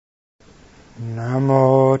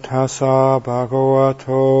Namo tassa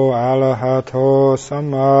bhagavato arahato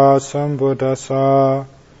samma sambuddhassa.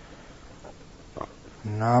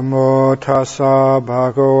 Namo tassa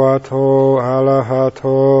bhagavato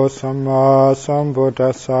arahato samma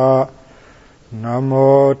sambuddhassa.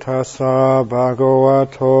 Namo tassa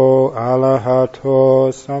bhagavato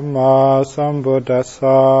arahato samma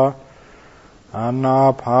sambuddhassa.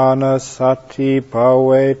 Anapanasati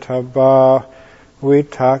bhavettabha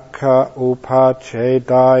Vitakka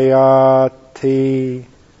upachedayati.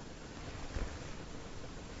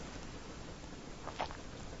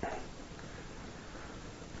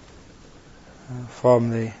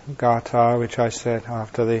 From the Gatha, which I said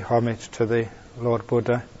after the homage to the Lord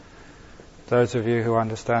Buddha, those of you who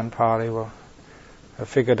understand Pali will have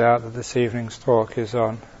figured out that this evening's talk is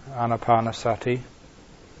on Anapanasati,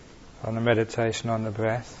 on the meditation on the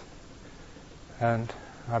breath. And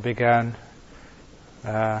I began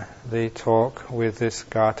the talk with this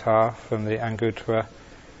Gatha from the Anguttara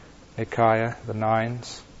Nikaya, the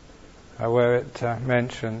Nines, where it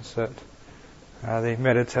mentions that the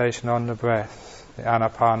meditation on the breath, the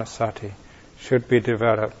Anapanasati, should be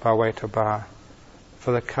developed by Bhavettabha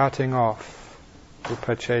for the cutting off,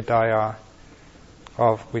 upachedaya,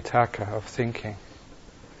 of vitakka, of thinking.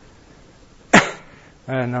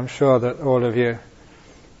 And I'm sure that all of you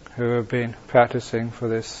who have been practicing for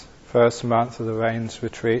this first month of the Rains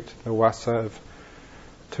Retreat, the Wasa of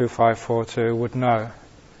 2542, would know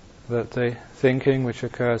that the thinking which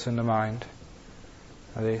occurs in the mind,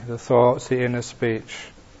 the thoughts, the inner speech,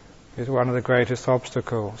 is one of the greatest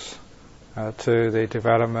obstacles to the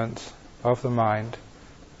development of the mind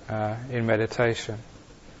in meditation.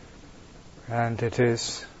 And it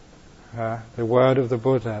is the word of the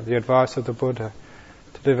Buddha, the advice of the Buddha,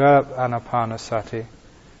 to develop Anapanasati,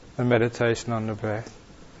 the meditation on the breath,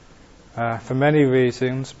 for many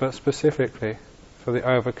reasons, but specifically for the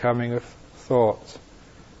overcoming of thought,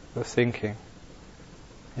 of thinking.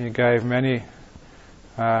 He gave many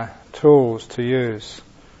tools to use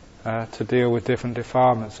to deal with different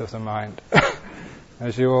defilements of the mind.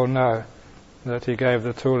 As you all know, that he gave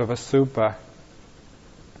the tool of a subha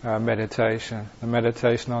meditation, the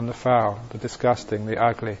meditation on the foul, the disgusting, the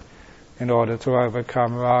ugly, in order to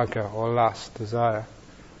overcome raga or lust, desire.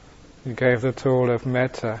 He gave the tool of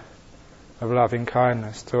metta, of loving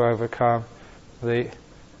kindness, to overcome the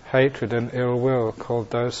hatred and ill will called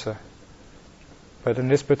dosa. But in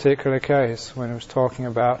this particular case, when he was talking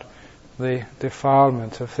about the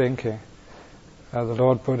defilement of thinking, the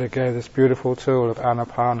Lord Buddha gave this beautiful tool of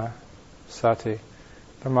Anapanasati,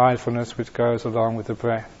 the mindfulness which goes along with the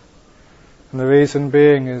breath. And the reason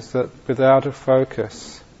being is that without a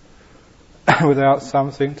focus, without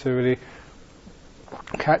something to really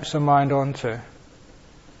catch the mind onto,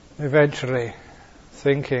 eventually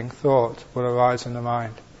thinking, thought will arise in the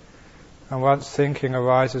mind. And once thinking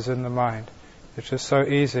arises in the mind, it's just so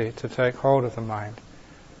easy to take hold of the mind.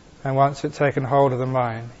 And once it's taken hold of the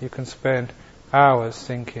mind, you can spend hours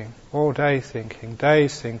thinking, all day thinking,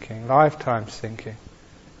 days thinking, lifetimes thinking,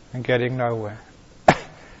 and getting nowhere.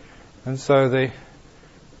 And so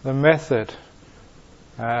the method,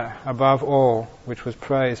 above all, which was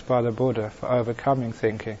praised by the Buddha for overcoming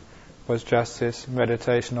thinking, was just this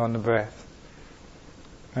meditation on the breath.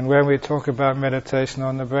 And when we talk about meditation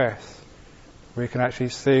on the breath, we can actually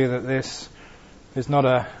see that this is not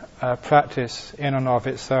a practice in and of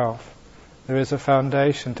itself. There is a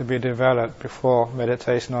foundation to be developed before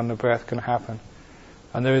meditation on the breath can happen.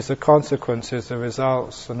 And there is the consequences, the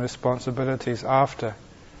results and responsibilities after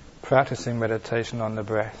practicing meditation on the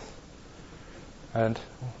breath. And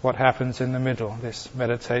what happens in the middle, this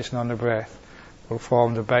meditation on the breath, will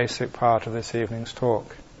form the basic part of this evening's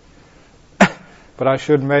talk. But I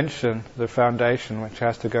should mention the foundation which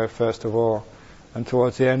has to go first of all. And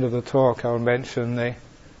towards the end of the talk I'll mention the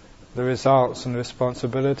results and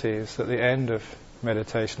responsibilities at the end of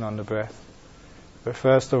meditation on the breath. But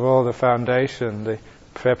first of all, the foundation, the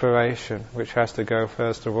preparation, which has to go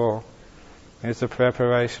first of all, is the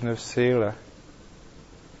preparation of sila,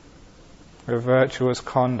 of virtuous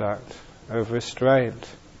conduct, of restraint,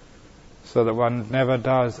 so that one never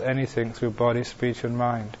does anything through body, speech and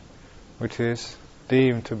mind which is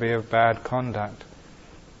deemed to be of bad conduct,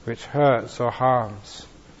 which hurts or harms.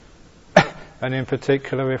 And in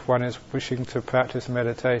particular, if one is wishing to practice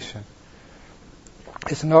meditation,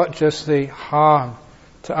 it's not just the harm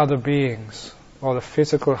to other beings or the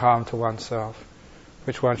physical harm to oneself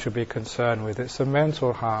which one should be concerned with. It's the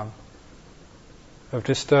mental harm of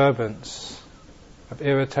disturbance, of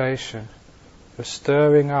irritation, of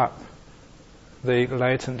stirring up the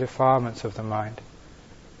latent defilements of the mind,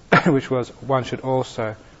 which one should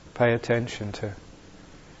also pay attention to.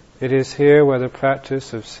 It is here where the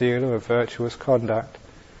practice of sila, or virtuous conduct,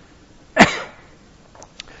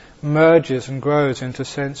 merges and grows into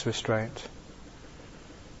sense restraint.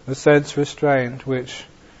 The sense restraint which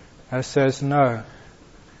says no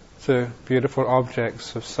to beautiful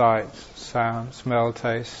objects of sight, sound, smell,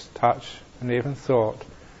 taste, touch, and even thought,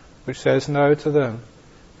 which says no to them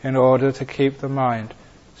in order to keep the mind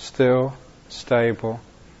still, stable,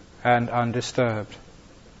 and undisturbed.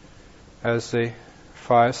 As the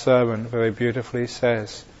fire sermon very beautifully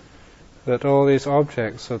says, that all these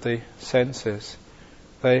objects of the senses,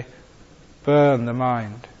 they burn the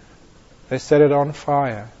mind, they set it on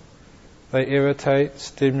fire, they irritate,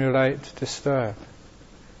 stimulate, disturb.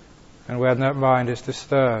 And when that mind is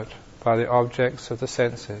disturbed by the objects of the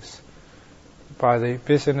senses, by the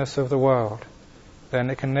busyness of the world,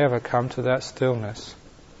 then it can never come to that stillness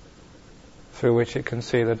through which it can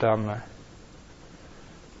see the Dhamma.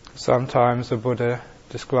 Sometimes the Buddha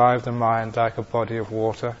described the mind like a body of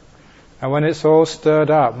water, and when it's all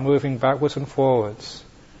stirred up, moving backwards and forwards,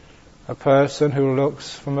 a person who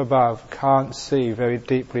looks from above can't see very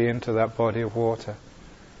deeply into that body of water.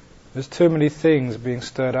 There's too many things being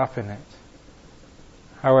stirred up in it.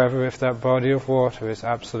 However, if that body of water is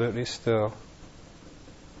absolutely still,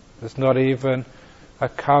 there's not even a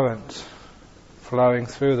current flowing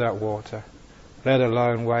through that water, let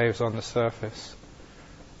alone waves on the surface,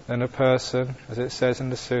 then a person, as it says in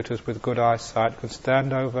the sutras, with good eyesight can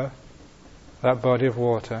stand over that body of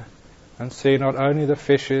water and see not only the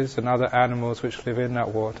fishes and other animals which live in that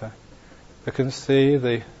water, but can see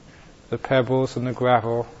the pebbles and the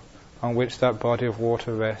gravel on which that body of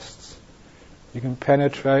water rests. You can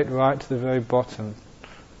penetrate right to the very bottom,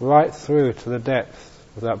 right through to the depth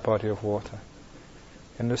of that body of water.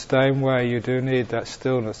 In the same way, you do need that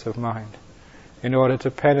stillness of mind in order to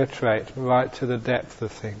penetrate right to the depth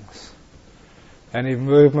of things. Any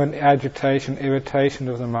movement, agitation, irritation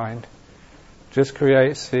of the mind just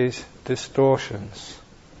creates these distortions.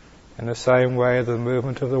 In the same way, the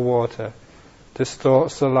movement of the water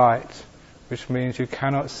distorts the light, which means you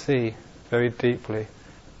cannot see very deeply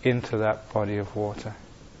into that body of water.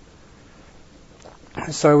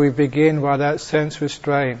 So we begin by that sense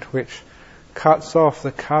restraint which cuts off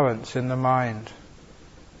the currents in the mind,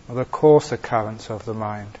 or the coarser currents of the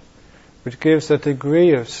mind, which gives a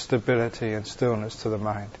degree of stability and stillness to the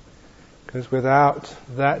mind. Because without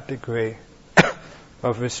that degree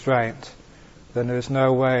of restraint, then there is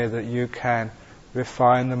no way that you can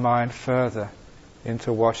refine the mind further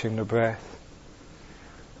into watching the breath.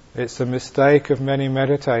 It's the mistake of many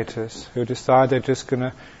meditators who decide they're just going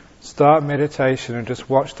to start meditation and just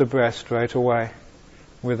watch the breath straight away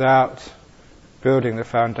without building the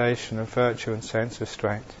foundation of virtue and sense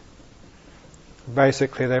restraint.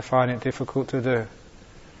 Basically, they find it difficult to do.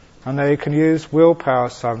 And they can use willpower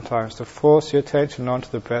sometimes to force your attention onto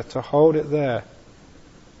the breath, to hold it there.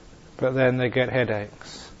 But then they get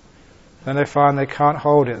headaches. Then they find they can't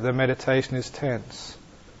hold it, the meditation is tense.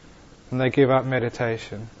 And they give up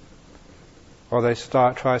meditation. Or they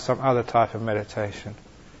try some other type of meditation.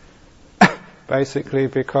 Basically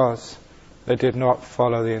because they did not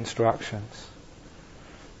follow the instructions.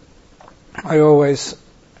 I always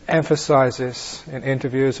emphasize this in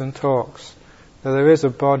interviews and talks, that there is a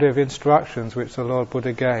body of instructions which the Lord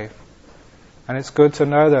Buddha gave. And it's good to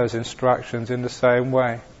know those instructions in the same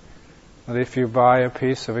way that if you buy a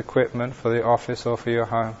piece of equipment for the office or for your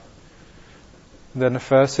home, then the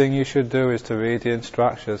first thing you should do is to read the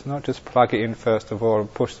instructions, not just plug it in first of all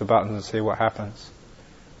and push the buttons and see what happens,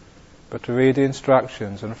 but to read the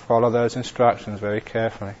instructions and follow those instructions very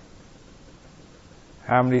carefully.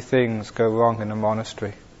 How many things go wrong in a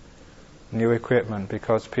monastery? New equipment,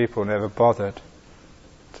 because people never bothered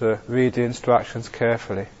to read the instructions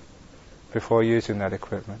carefully before using that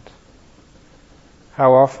equipment.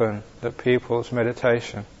 How often that people's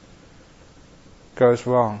meditation goes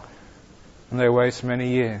wrong and they waste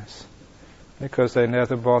many years because they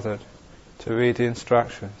never bothered to read the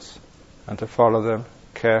instructions and to follow them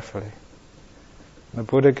carefully. The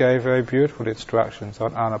Buddha gave very beautiful instructions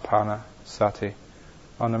on Anapanasati,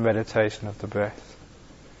 on the meditation of the breath.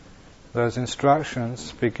 Those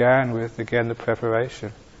instructions began with, again, the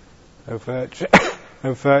preparation of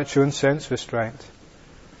virtue and sense restraint.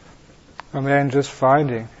 And then just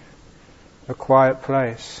finding a quiet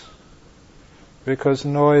place. Because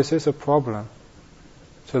noise is a problem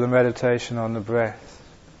to the meditation on the breath.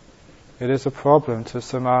 It is a problem to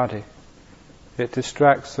samadhi. It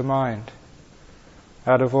distracts the mind.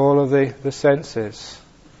 Out of all of the senses,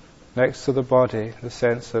 next to the body, the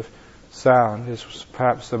sense of sound is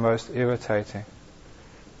perhaps the most irritating.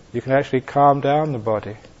 You can actually calm down the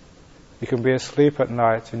body You can be asleep at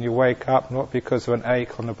night and you wake up not because of an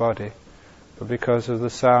ache on the body, but because of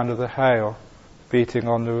the sound of the hail beating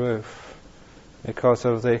on the roof, because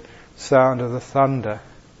of the sound of the thunder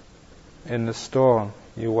in the storm.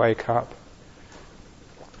 You wake up.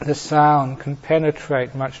 The sound can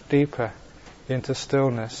penetrate much deeper into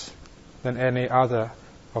stillness than any other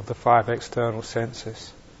of the 5 external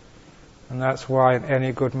senses. And that's why in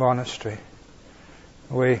any good monastery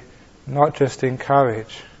we not just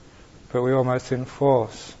encourage, but we almost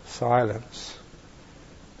enforce silence.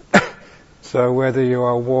 So whether you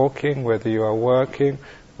are walking, whether you are working,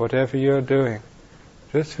 whatever you're doing,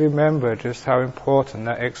 just remember just how important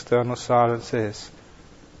that external silence is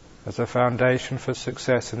as a foundation for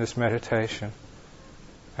success in this meditation.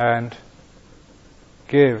 And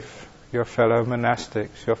give your fellow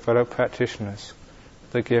monastics, your fellow practitioners,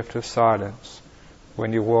 the gift of silence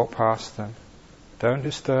when you walk past them. Don't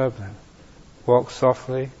disturb them. Walk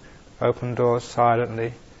softly, open doors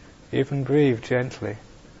silently, even breathe gently,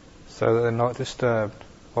 so that they're not disturbed,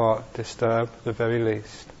 or disturb the very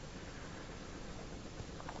least.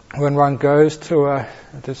 When one goes to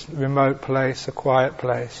this remote place, a quiet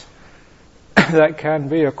place, that can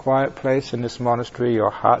be a quiet place in this monastery,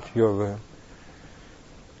 your hut, your room.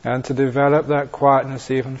 And to develop that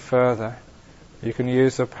quietness even further, you can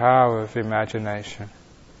use the power of imagination.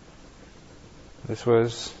 This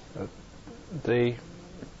was the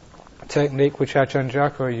technique which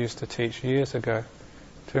Ajahn used to teach years ago,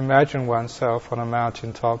 to imagine oneself on a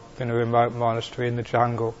mountaintop in a remote monastery in the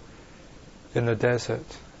jungle, in the desert,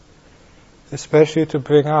 especially to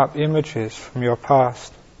bring up images from your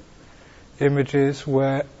past, images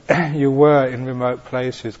where you were in remote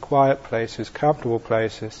places, quiet places, comfortable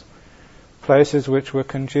places, places which were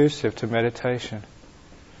conducive to meditation,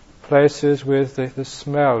 places with the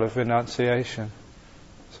smell of renunciation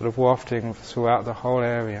sort of wafting throughout the whole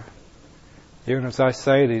area. Even as I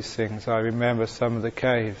say these things, I remember some of the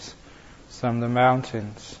caves, some of the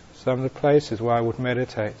mountains, some of the places where I would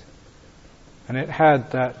meditate. And it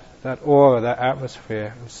had that aura, that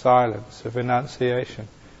atmosphere of silence, of renunciation,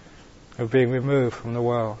 of being removed from the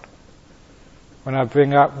world. When I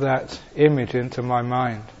bring up that image into my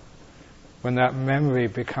mind, when that memory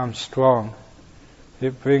becomes strong,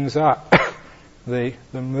 it brings up the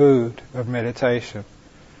mood of meditation.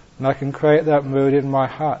 And I can create that mood in my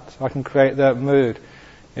hut. I can create that mood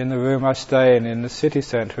in the room I stay in the city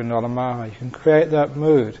centre in Anapanasati. You can create that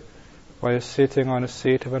mood while you're sitting on a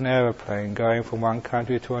seat of an aeroplane going from one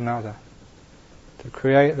country to another. To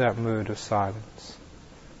create that mood of silence,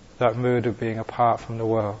 that mood of being apart from the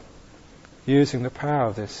world, using the power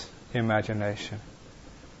of this imagination.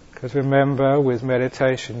 Because remember, with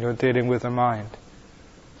meditation you're dealing with the mind.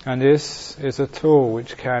 And this is a tool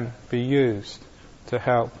which can be used to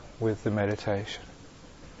help with the meditation.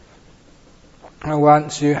 And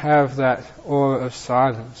once you have that aura of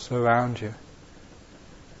silence around you,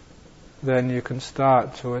 then you can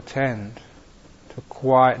start to attend to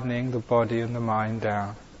quietening the body and the mind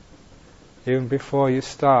down, even before you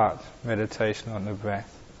start meditation on the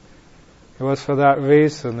breath. It was for that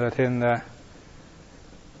reason that in the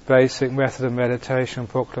basic method of meditation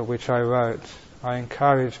booklet which I wrote, I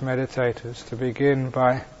encourage meditators to begin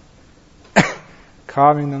by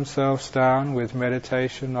calming themselves down with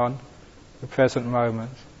meditation on the present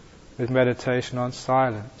moment, with meditation on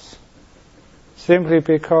silence. Simply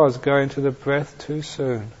because going to the breath too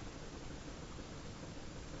soon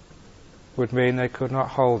would mean they could not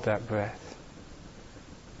hold that breath.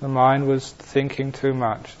 The mind was thinking too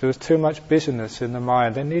much. There was too much busyness in the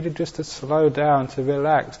mind. They needed just to slow down, to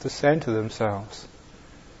relax, to center themselves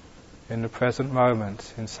in the present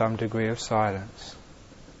moment in some degree of silence.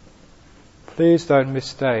 Please don't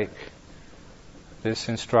mistake this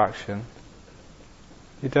instruction.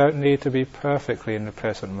 You don't need to be perfectly in the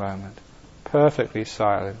present moment, perfectly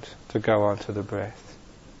silent to go on to the breath.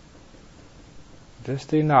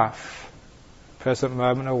 Just enough present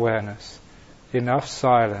moment awareness, enough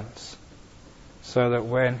silence, so that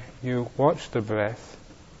when you watch the breath,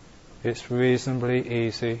 it's reasonably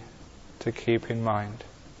easy to keep in mind.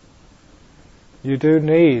 You do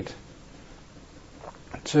need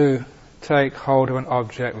to take hold of an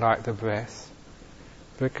object like the breath,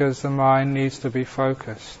 because the mind needs to be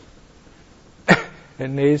focused. It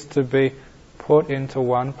needs to be put into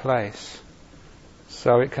one place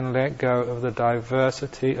so it can let go of the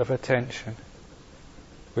diversity of attention,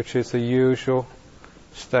 which is the usual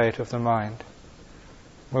state of the mind.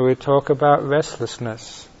 When we talk about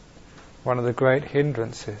restlessness, one of the great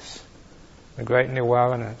hindrances, the great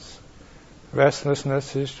nivaranas,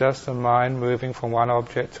 restlessness is just the mind moving from one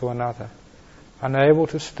object to another, unable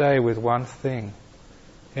to stay with one thing,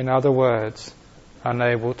 In other words,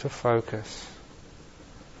 unable to focus.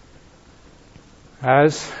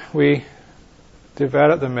 As we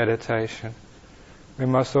develop the meditation, we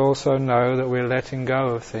must also know that we're letting go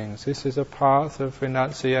of things. This is a path of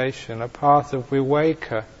renunciation, a path of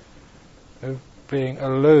viveka, of being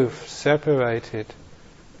aloof, separated,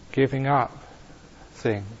 giving up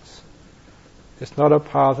things. It's not a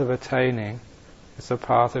path of attaining, it's a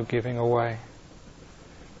path of giving away.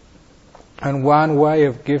 And one way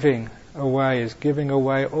of giving away is giving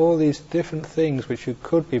away all these different things which you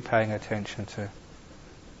could be paying attention to,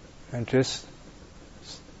 and just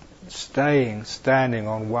standing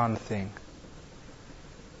on one thing.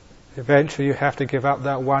 Eventually you have to give up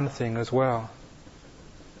that one thing as well.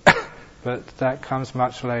 But that comes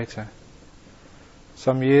much later.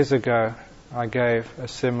 Some years ago I gave a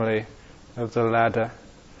simile of the ladder.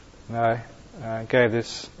 And I gave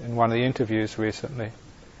this in one of the interviews recently.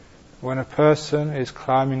 When a person is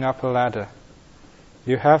climbing up a ladder,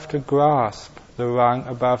 you have to grasp the rung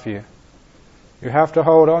above you. You have to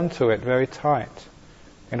hold on to it very tight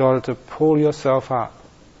in order to pull yourself up.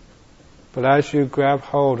 But as you grab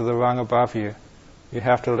hold of the rung above you, you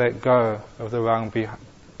have to let go of the rung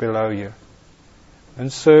below you.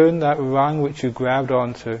 And soon that rung which you grabbed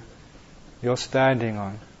onto, you're standing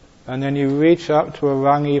on. And then you reach up to a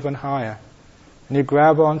rung even higher, and you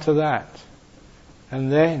grab onto that. And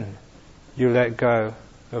then you let go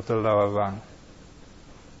of the lower rung.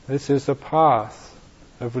 This is the path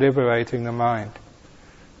of liberating the mind,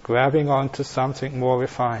 grabbing onto something more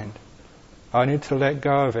refined, only to let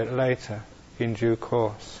go of it later in due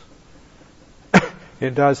course.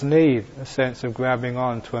 It does need a sense of grabbing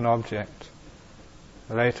on to an object.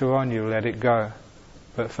 Later on you let it go,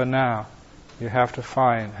 but for now you have to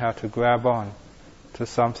find how to grab on to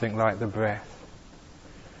something like the breath.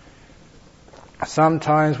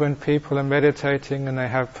 Sometimes when people are meditating and they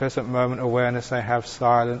have present moment awareness, they have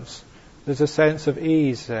silence, there's a sense of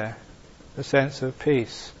ease there, a sense of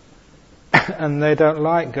peace. And they don't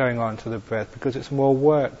like going on to the breath because it's more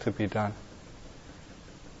work to be done.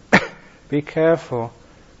 Be careful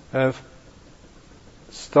of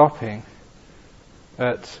stopping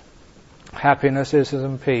at happinesses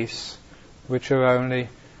and peace, which are only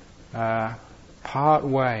part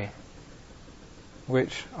way,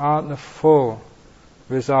 which aren't the full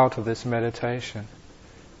result of this meditation.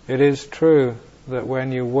 It is true that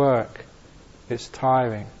when you work, it's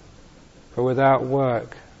tiring, but without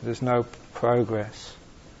work, there's no progress.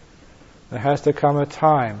 There has to come a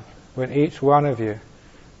time when each one of you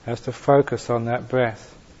has to focus on that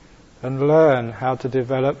breath and learn how to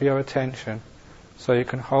develop your attention so you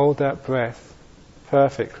can hold that breath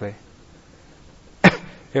perfectly.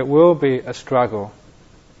 It will be a struggle,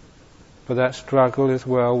 but that struggle is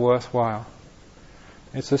well worthwhile.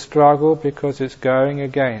 It's a struggle because it's going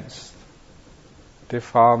against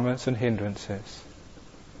defilements and hindrances.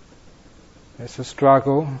 It's a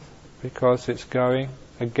struggle because it's going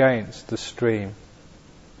against the stream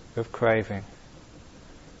of craving.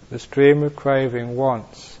 The stream of craving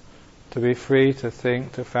wants to be free to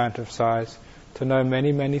think, to fantasize, to know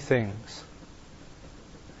many, many things.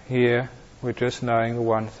 Here, we're just knowing the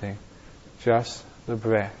one thing, just the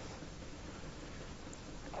breath.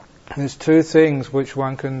 There's two things which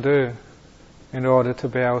one can do in order to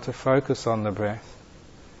be able to focus on the breath.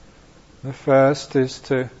 The first is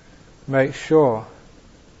to make sure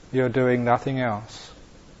you're doing nothing else.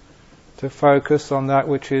 To focus on that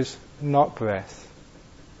which is not breath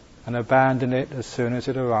and abandon it as soon as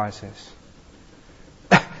it arises.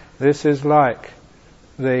 This is like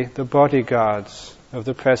the bodyguards of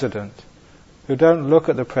the president, who don't look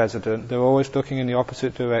at the president, they're always looking in the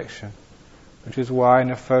opposite direction. Which is why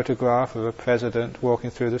in a photograph of a president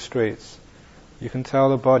walking through the streets, you can tell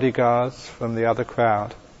the bodyguards from the other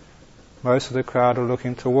crowd. Most of the crowd are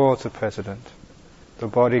looking towards the president. The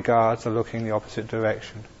bodyguards are looking the opposite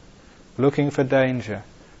direction, looking for danger,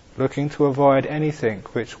 looking to avoid anything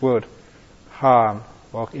which would harm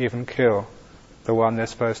or even kill the one they're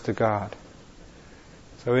supposed to guard.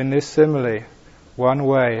 So in this simile, one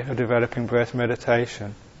way of developing breath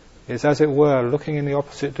meditation is, as it were, looking in the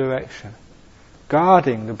opposite direction,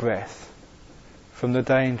 guarding the breath from the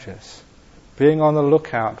dangers, being on the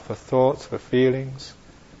lookout for thoughts, for feelings,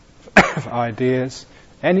 for ideas,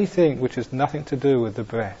 anything which has nothing to do with the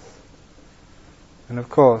breath. And of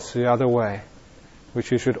course, the other way,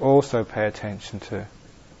 which you should also pay attention to,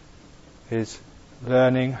 is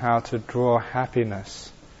learning how to draw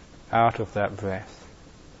happiness out of that breath.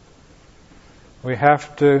 We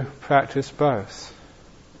have to practice both.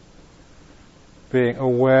 Being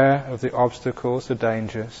aware of the obstacles, the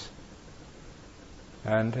dangers,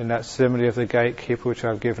 And in that simile of the gatekeeper, which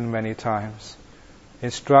I've given many times,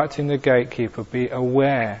 instructing the gatekeeper, be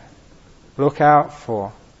aware, look out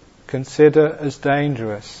for, consider as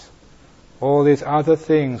dangerous all these other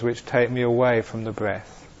things which take me away from the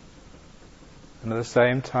breath. And at the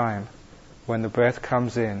same time, when the breath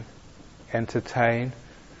comes in, entertain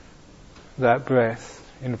that breath,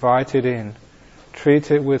 invite it in, treat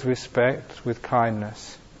it with respect, with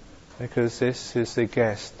kindness, because this is the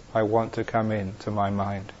guest I want to come in to my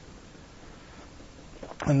mind.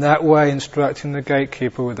 And that way, instructing the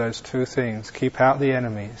gatekeeper with those two things, keep out the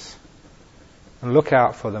enemies and look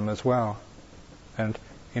out for them as well, and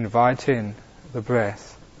invite in the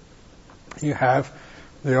breath. You have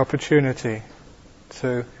the opportunity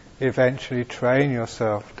to eventually train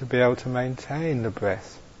yourself to be able to maintain the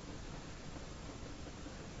breath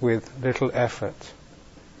with little effort.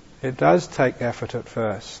 It does take effort at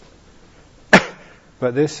first,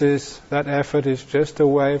 but that effort is just a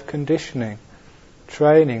way of conditioning,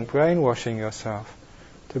 training, brainwashing yourself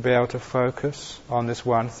to be able to focus on this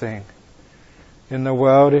one thing. In the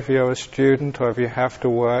world, if you're a student or if you have to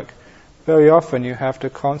work, very often you have to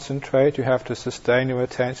concentrate, you have to sustain your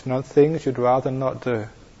attention on things you'd rather not do.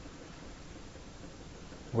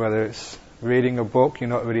 Whether it's reading a book you're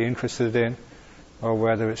not really interested in, or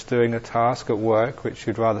whether it's doing a task at work which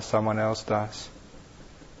you'd rather someone else does.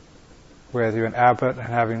 Whether you're an abbot and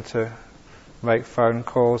having to make phone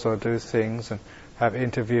calls or do things and have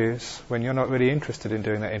interviews when you're not really interested in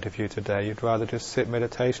doing that interview today, you'd rather just sit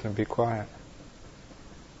meditation and be quiet.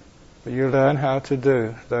 But you learn how to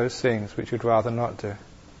do those things which you'd rather not do.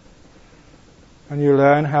 And you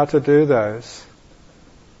learn how to do those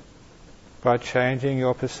by changing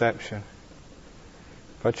your perception.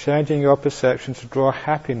 By changing your perception to draw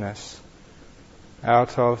happiness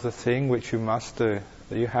out of the thing which you must do,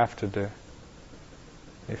 that you have to do.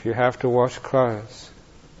 If you have to wash clothes,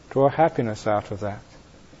 draw happiness out of that.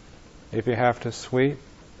 If you have to sweep,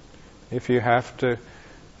 if you have to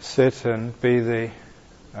sit and be the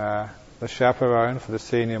chaperone for the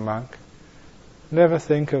senior monk, never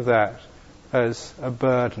think of that as a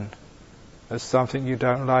burden, as something you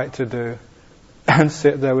don't like to do, and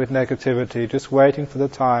sit there with negativity, just waiting for the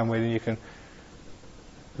time when you can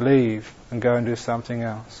leave and go and do something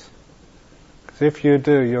else. Because if you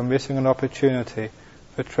do, you're missing an opportunity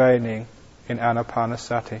for training in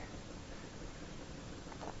Anapanasati.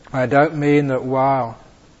 I don't mean that while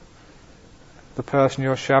the person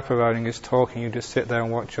you're chaperoning is talking, you just sit there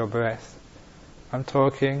and watch your breath. I'm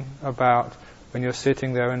talking about when you're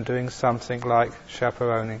sitting there and doing something like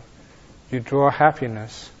chaperoning. You draw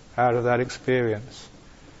happiness out of that experience.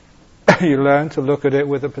 You learn to look at it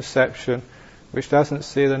with a perception which doesn't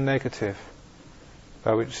see the negative,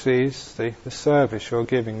 but which sees the service you're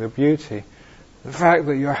giving, the beauty, the fact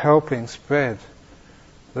that you're helping spread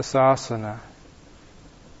the sasana.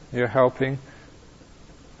 You're helping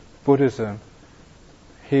Buddhism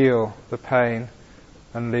heal the pain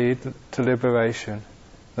and lead to liberation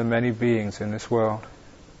the many beings in this world.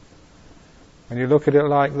 When you look at it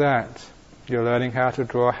like that, you're learning how to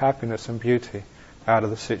draw happiness and beauty out of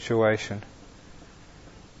the situation.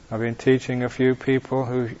 I've been teaching a few people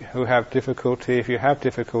who have difficulty. If you have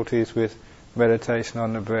difficulties with meditation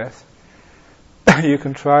on the breath, you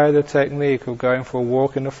can try the technique of going for a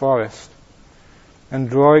walk in the forest and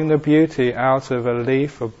drawing the beauty out of a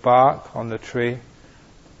leaf of bark on the tree,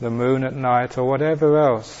 the moon at night, or whatever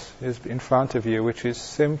else is in front of you, which is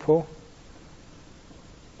simple,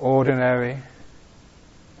 ordinary,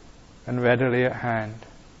 and readily at hand.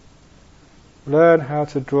 Learn how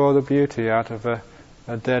to draw the beauty out of a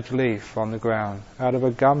dead leaf on the ground, out of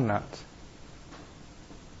a gum nut.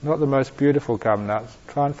 Not the most beautiful gum nut,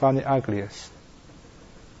 try and find the ugliest.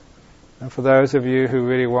 And for those of you who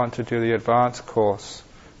really want to do the advanced course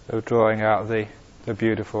of drawing out the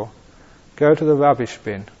beautiful, go to the rubbish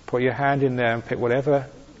bin, put your hand in there and pick whatever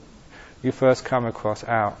you first come across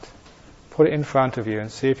out. Put it in front of you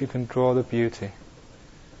and see if you can draw the beauty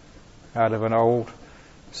out of an old,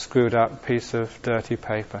 screwed up piece of dirty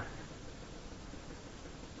paper.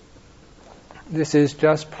 This is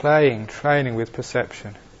just playing, training with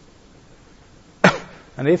perception.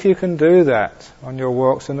 And if you can do that on your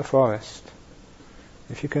walks in the forest,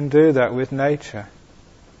 if you can do that with nature,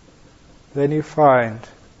 then you find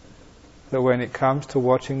that when it comes to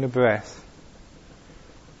watching the breath,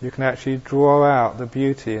 you can actually draw out the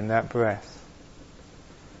beauty in that breath.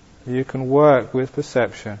 You can work with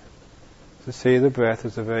perception to see the breath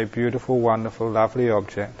as a very beautiful, wonderful, lovely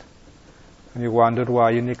object, and you wondered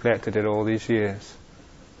why you neglected it all these years.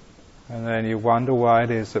 And then you wonder why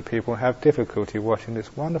it is that people have difficulty watching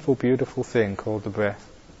this wonderful, beautiful thing called the breath.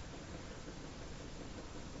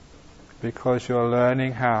 because you're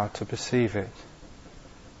learning how to perceive it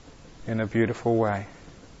in a beautiful way.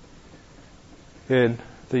 In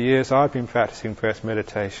the years I've been practicing breath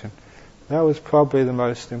meditation, that was probably the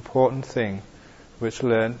most important thing which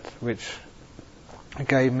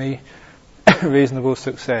gave me reasonable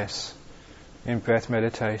success in breath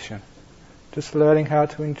meditation. Just learning how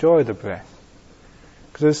to enjoy the breath.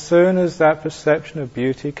 Because as soon as that perception of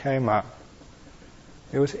beauty came up,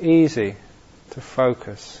 it was easy to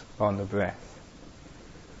focus on the breath.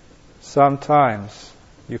 Sometimes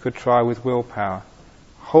you could try with willpower,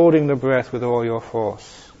 holding the breath with all your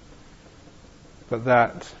force, but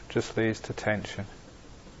that just leads to tension.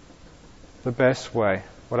 The best way,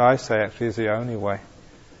 what I say actually is the only way,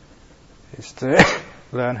 is to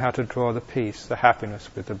learn how to draw the peace, the happiness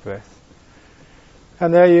with the breath.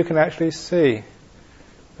 And there you can actually see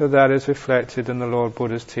that is reflected in the Lord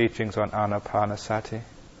Buddha's teachings on Anapanasati.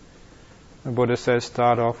 The Buddha says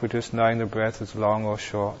start off with just knowing the breath is long or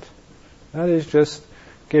short. That is just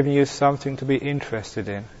giving you something to be interested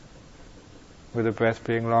in, with the breath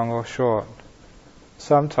being long or short.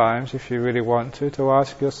 Sometimes, if you really want to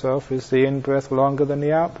ask yourself, is the in-breath longer than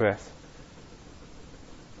the out-breath?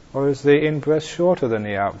 Or is the in-breath shorter than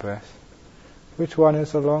the out-breath? Which one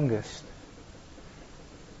is the longest?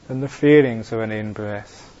 And the feelings of an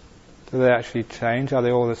in-breath, do they actually change? Are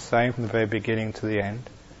they all the same from the very beginning to the end?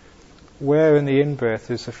 Where in the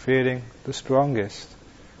in-breath is the feeling the strongest?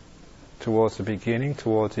 Towards the beginning,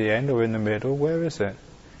 towards the end, or in the middle? Where is it?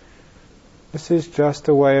 This is just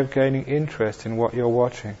a way of gaining interest in what you're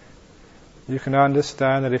watching. You can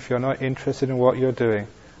understand that if you're not interested in what you're doing,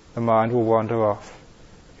 the mind will wander off.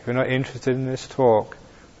 If you're not interested in this talk,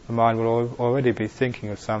 the mind will already be thinking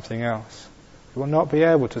of something else. It will not be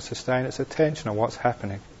able to sustain its attention on what's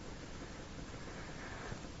happening.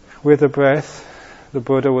 With the breath, the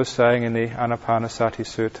Buddha was saying in the Anapanasati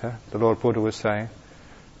Sutta, the Lord Buddha was saying,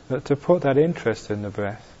 that to put that interest in the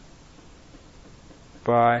breath,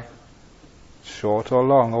 by short or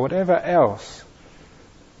long, or whatever else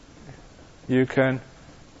you can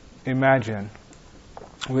imagine,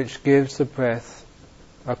 which gives the breath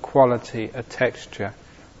a quality, a texture,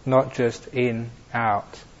 not just in,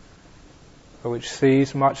 out, but which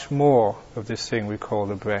sees much more of this thing we call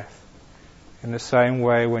the breath. In the same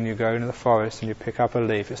way, when you go into the forest and you pick up a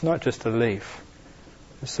leaf, it's not just a leaf.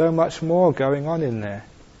 There's so much more going on in there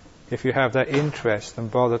if you have that interest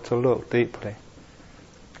and bother to look deeply.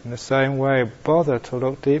 In the same way, bother to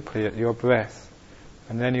look deeply at your breath,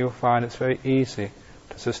 and then you'll find it's very easy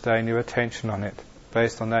to sustain your attention on it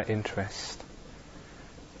based on that interest.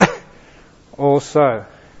 Also,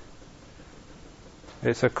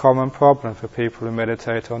 it's a common problem for people who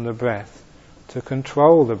meditate on the breath to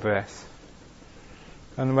control the breath.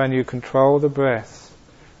 And when you control the breath,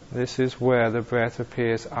 this is where the breath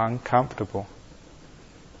appears uncomfortable.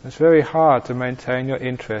 It's very hard to maintain your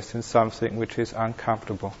interest in something which is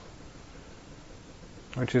uncomfortable.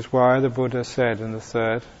 Which is why the Buddha said in the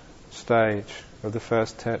third stage of the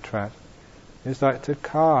first tetrad, it's like to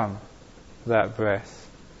calm that breath,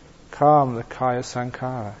 calm the kaya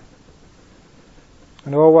sankhara.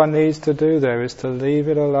 And all one needs to do there is to leave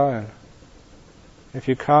it alone. If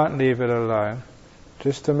you can't leave it alone,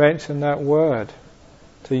 just to mention that word,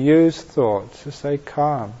 to use thought, to say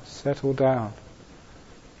calm, settle down.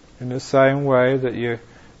 In the same way that you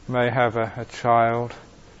may have a child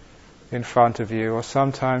in front of you, or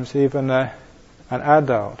sometimes even an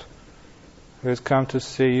adult who has come to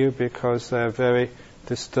see you because they're very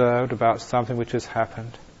disturbed about something which has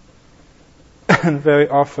happened. And very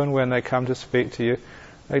often when they come to speak to you,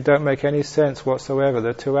 they don't make any sense whatsoever,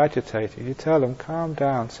 they're too agitated. You tell them, calm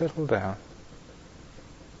down, settle down.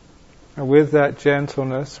 And with that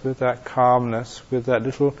gentleness, with that calmness, with that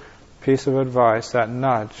little piece of advice, that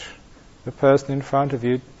nudge, the person in front of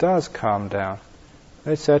you does calm down.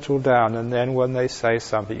 They settle down, and then when they say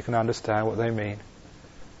something, you can understand what they mean.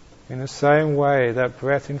 In the same way, that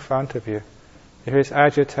breath in front of you, if it's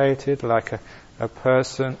agitated like a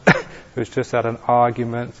person who's just had an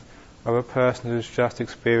argument, or a person who's just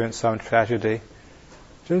experienced some tragedy,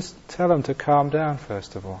 just tell them to calm down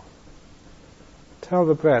first of all. Tell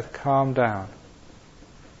the breath, calm down.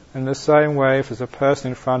 In the same way, if there's a person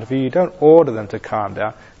in front of you, you don't order them to calm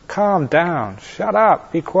down. Calm down, shut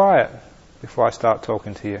up, be quiet before I start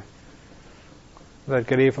talking to you. They'd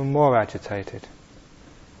get even more agitated.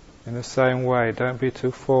 In the same way, don't be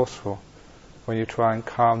too forceful when you try and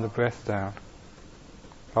calm the breath down.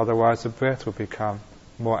 Otherwise the breath will become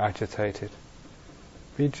more agitated.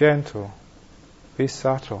 Be gentle, be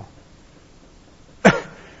subtle.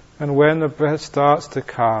 And when the breath starts to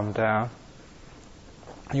calm down,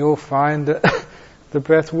 you'll find that the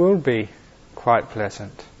breath will be quite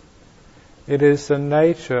pleasant. It is the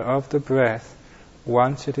nature of the breath,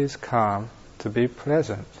 once it is calm, to be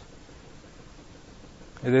pleasant.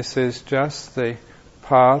 This is just the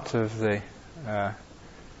part of the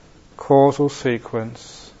causal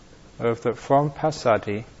sequence of that from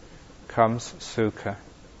passaddhi comes sukha.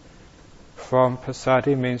 From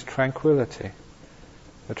passaddhi means tranquility.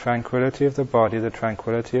 The tranquility of the body, the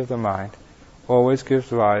tranquility of the mind, always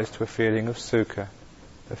gives rise to a feeling of sukha,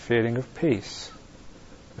 a feeling of peace,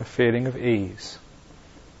 a feeling of ease.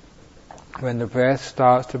 When the breath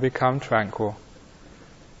starts to become tranquil,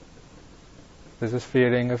 there's a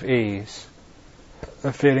feeling of ease,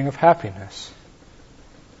 a feeling of happiness.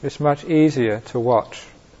 It's much easier to watch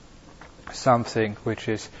something which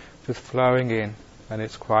is just flowing in and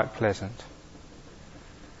it's quite pleasant.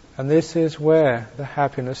 And this is where the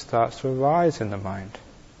happiness starts to arise in the mind,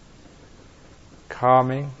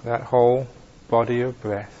 calming that whole body of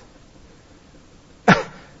breath.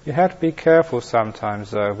 You have to be careful sometimes,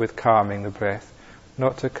 though, with calming the breath,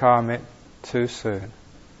 not to calm it too soon.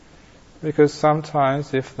 Because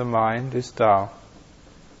sometimes if the mind is dull,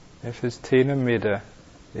 if this tina midda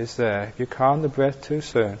is there, if you calm the breath too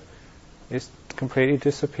soon, it's completely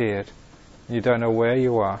disappeared, and you don't know where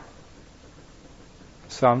you are.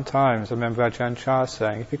 Sometimes, I remember Ajahn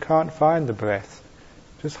saying, if you can't find the breath,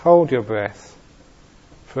 just hold your breath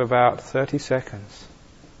for about 30 seconds.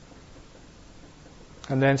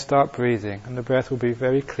 And then start breathing, and the breath will be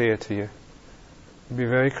very clear to you. It will be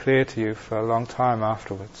very clear to you for a long time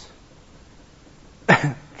afterwards.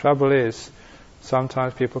 Trouble is,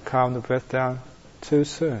 sometimes people calm the breath down too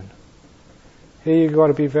soon. Here you've got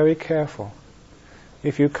to be very careful.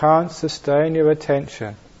 If you can't sustain your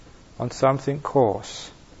attention on something coarse,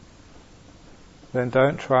 then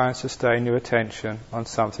don't try and sustain your attention on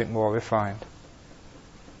something more refined.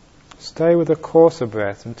 Stay with a coarser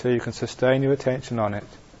breath until you can sustain your attention on it,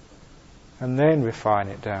 and then refine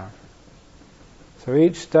it down. So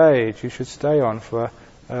each stage you should stay on for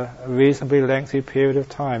a reasonably lengthy period of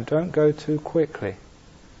time. Don't go too quickly.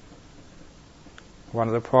 One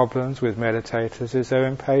of the problems with meditators is their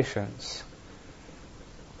impatience,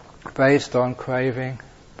 based on craving,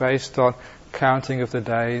 based on counting of the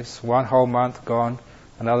days. 1 whole month gone,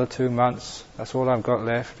 another 2 months, that's all I've got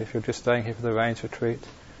left if you're just staying here for the rains retreat.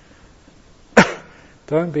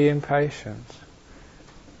 Don't be impatient.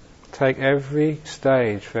 Take every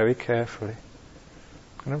stage very carefully.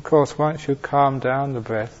 And of course, once you calm down the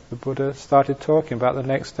breath, the Buddha started talking about the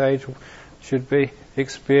next stage should be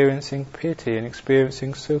experiencing piti and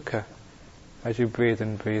experiencing sukha as you breathe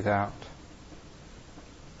in, breathe out.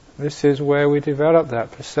 This is where we develop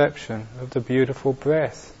that perception of the beautiful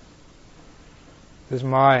breath. This is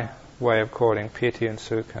my way of calling piti and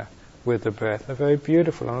sukha with the breath, a very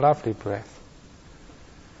beautiful and lovely breath.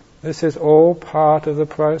 This is all part of the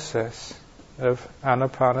process of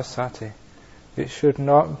Anapanasati. It should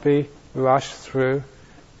not be rushed through.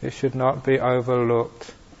 It should not be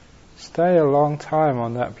overlooked. Stay a long time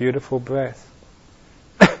on that beautiful breath,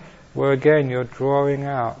 where again you're drawing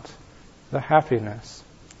out the happiness.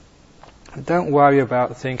 Don't worry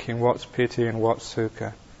about thinking what's piti and what's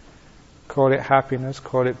sukha. Call it happiness,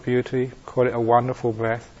 call it beauty, call it a wonderful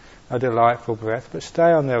breath, a delightful breath, but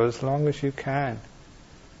stay on there as long as you can,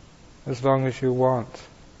 as long as you want.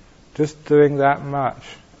 Just doing that much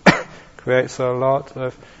creates a lot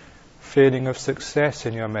of feeling of success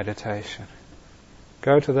in your meditation.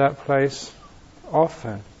 Go to that place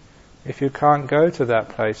often. If you can't go to that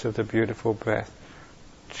place of the beautiful breath,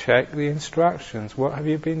 check the instructions. What have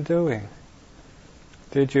you been doing?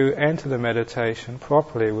 Did you enter the meditation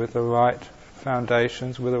properly with the right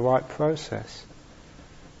foundations, with the right process?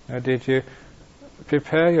 Or did you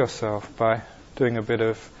prepare yourself by doing a bit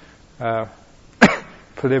of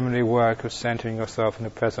preliminary work of centering yourself in the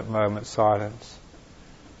present moment, silence?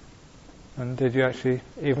 And did you actually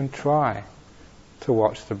even try to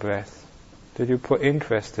watch the breath? Did you put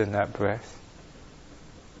interest in that breath?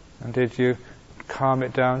 And did you calm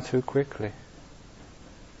it down too quickly?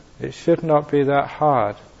 It should not be that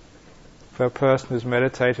hard for a person who's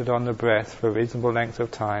meditated on the breath for a reasonable length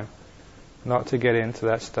of time not to get into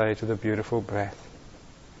that stage of the beautiful breath.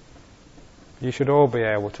 You should all be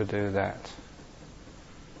able to do that.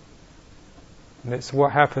 And it's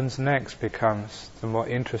what happens next becomes the more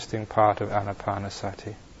interesting part of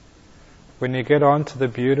Anapanasati. When you get on to the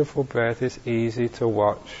beautiful breath, it's easy to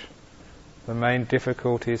watch. The main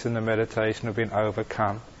difficulties in the meditation have been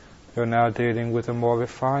overcome. You're now dealing with the more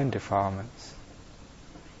refined defilements.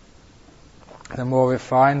 The more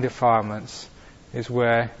refined defilements is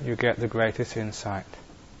where you get the greatest insight.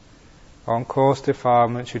 On coarse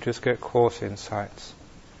defilements, you just get coarse insights.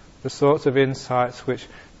 The sorts of insights which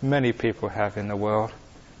many people have in the world,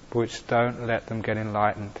 which don't let them get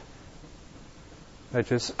enlightened. They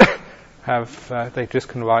just they just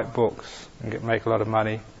can write books and make a lot of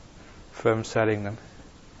money from selling them.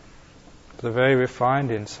 The very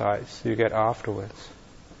refined insights you get afterwards.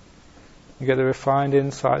 You get the refined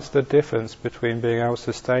insights, the difference between being able to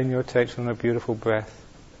sustain your attention on a beautiful breath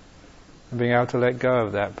and being able to let go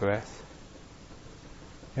of that breath.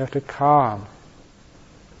 You have to calm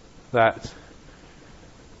that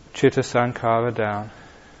chitta sankhara down.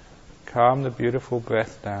 Calm the beautiful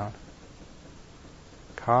breath down.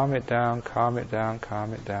 Calm it down, calm it down,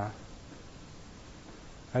 calm it down.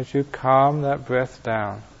 As you calm that breath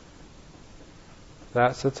down,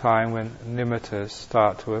 that's the time when nimittas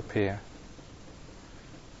start to appear.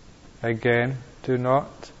 Again, do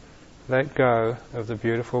not let go of the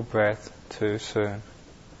beautiful breath too soon.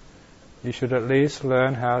 You should at least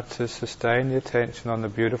learn how to sustain the attention on the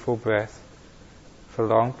beautiful breath for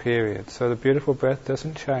long periods, so the beautiful breath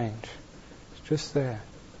doesn't change. It's just there.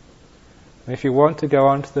 And if you want to go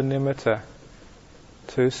on to the nimitta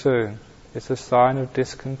too soon, it's a sign of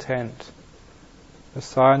discontent, a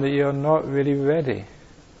sign that you're not really ready.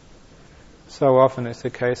 So often it's the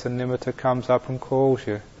case a nimitta comes up and calls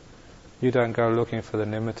you. You don't go looking for the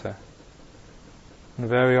nimitta. And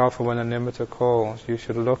very often when a nimitta calls, you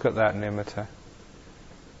should look at that nimitta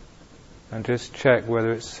and just check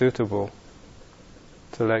whether it's suitable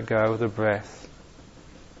to let go of the breath.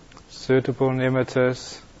 Suitable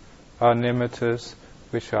nimittas are nimittas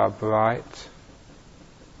which are bright,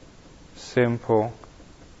 simple,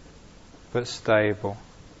 but stable.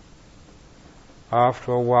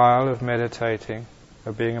 After a while of meditating,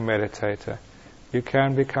 of being a meditator, you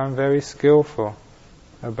can become very skillful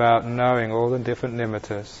about knowing all the different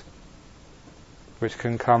nimittas which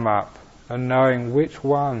can come up and knowing which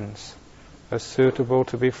ones are suitable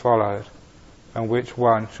to be followed and which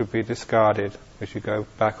one should be discarded as you go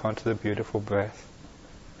back onto the beautiful breath.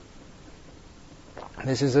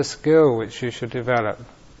 This is a skill which you should develop.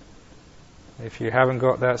 If you haven't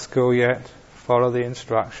got that skill yet, follow the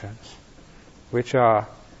instructions, which are,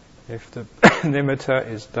 if the nimitta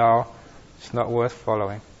is dull, it's not worth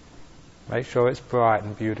following. Make sure it's bright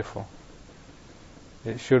and beautiful.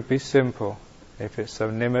 It should be simple. If it's a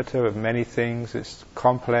nimitta of many things, it's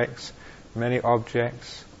complex, many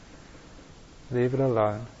objects, leave it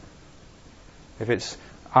alone. If it's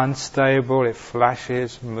unstable, it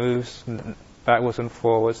flashes, moves backwards and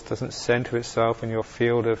forwards, doesn't center itself in your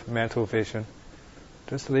field of mental vision,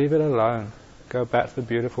 just leave it alone. Go back to the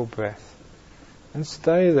beautiful breath. And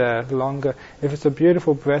stay there longer. If it's a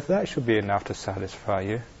beautiful breath, that should be enough to satisfy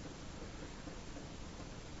you.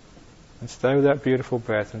 And stay with that beautiful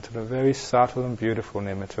breath until a very subtle and beautiful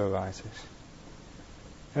nimitta arises.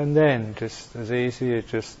 And then, just as easy as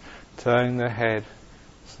just turning the head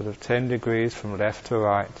sort of 10 degrees from left to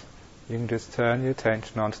right, you can just turn your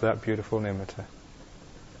attention onto that beautiful nimitta.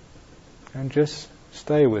 And just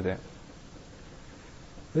stay with it.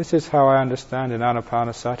 This is how I understand in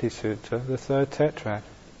Anapanasati Sutta, the third tetrad,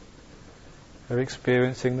 of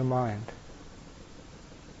experiencing the mind.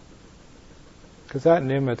 Because that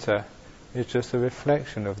nimitta is just a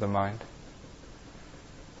reflection of the mind.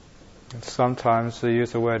 And sometimes they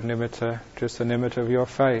use the word nimitta, just the nimitta of your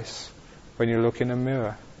face, when you look in a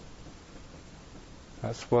mirror.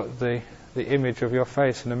 That's what the image of your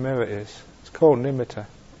face in a mirror is. It's called nimitta.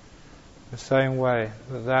 The same way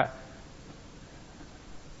that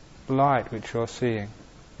light which you're seeing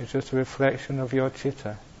is just a reflection of your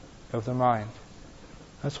chitta, of the mind.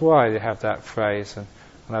 That's why you have that phrase, and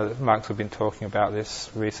I know that monks have been talking about this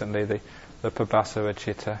recently, the pabhasara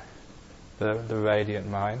chitta, the radiant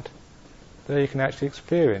mind. There you can actually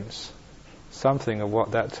experience something of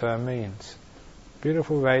what that term means.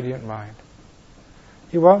 Beautiful radiant mind.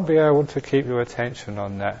 You won't be able to keep your attention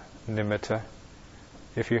on that nimitta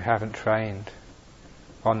if you haven't trained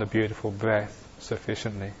on the beautiful breath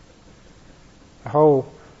sufficiently. The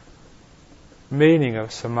whole meaning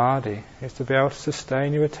of samadhi is to be able to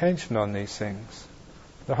sustain your attention on these things.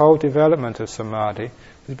 The whole development of samadhi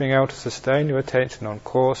is being able to sustain your attention on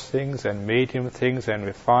coarse things and medium things and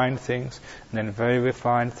refined things and then very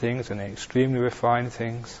refined things and then extremely refined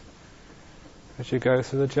things as you go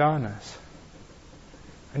through the jhanas.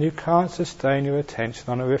 And you can't sustain your attention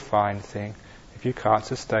on a refined thing if you can't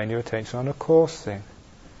sustain your attention on a coarse thing.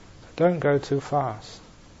 So don't go too fast.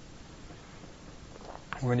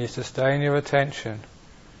 When you sustain your attention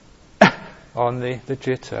on the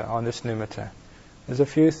citta, on this nimitta, there's a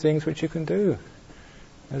few things which you can do.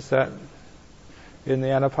 There's that in the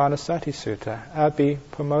Anapanasati Sutta, Abhi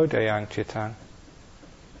pramodayang cittang,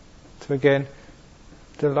 to again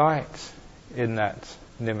delight in that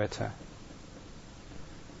nimitta.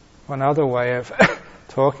 One other way of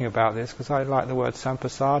talking about this, because I like the word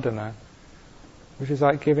sampasadana, which is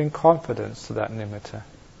like giving confidence to that nimitta.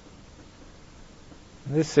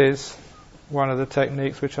 This is one of the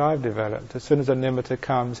techniques which I've developed. As soon as a nimitta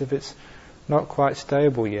comes, if it's not quite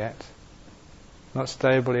stable yet, not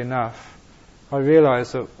stable enough, I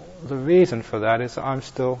realize that the reason for that is that I'm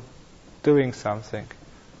still doing something.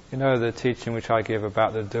 You know the teaching which I give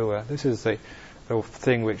about the doer. This is the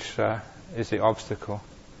thing which is the obstacle.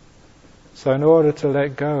 So in order to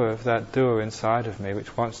let go of that doer inside of me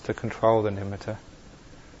which wants to control the nimitta,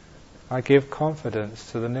 I give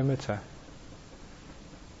confidence to the nimitta.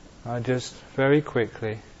 I just very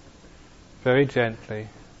quickly, very gently,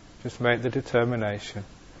 just make the determination,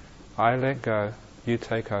 I let go, you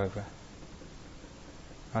take over.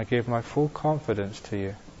 I give my full confidence to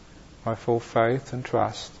you, my full faith and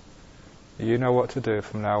trust that you know what to do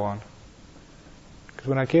from now on. Because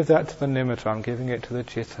when I give that to the nimitta, I'm giving it to the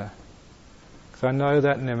citta. Because I know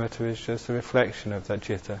that nimitta is just a reflection of that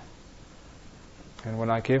citta. And when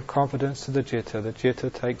I give confidence to the citta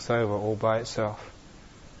takes over all by itself.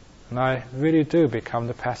 And I really do become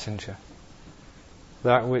the passenger.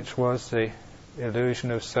 That which was the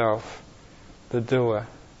illusion of self, the doer,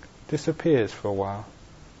 disappears for a while.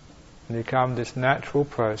 And become this natural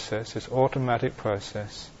process, this automatic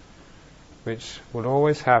process, which will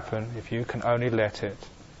always happen if you can only let it.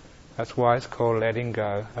 That's why it's called letting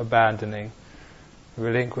go, abandoning,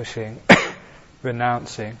 relinquishing,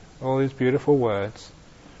 renouncing, all these beautiful words.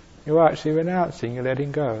 You're actually renouncing, you're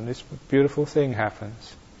letting go, and this beautiful thing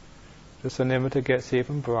happens. Just the nimitta gets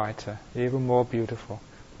even brighter, even more beautiful,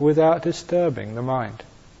 without disturbing the mind.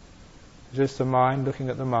 Just the mind looking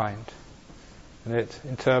at the mind. And it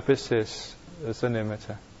interprets this as the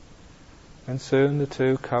nimitta. And soon the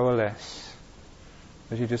two coalesce,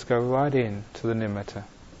 as you just go right in to the nimitta.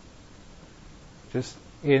 Just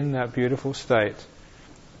in that beautiful state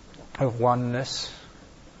of oneness,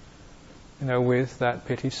 with that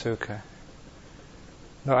piti sukha.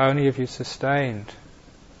 Not only have you sustained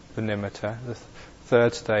the nimitta, the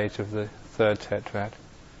third stage of the third tetrad,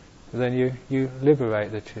 but then you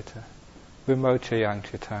liberate the citta, vimochayang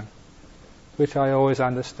cittang, which I always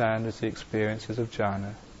understand as the experiences of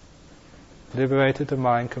jhana. Liberated the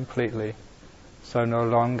mind completely, so no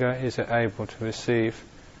longer is it able to receive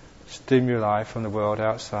stimuli from the world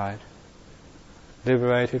outside.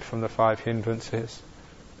 Liberated from the 5 hindrances,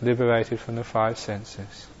 liberated from the 5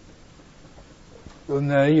 senses.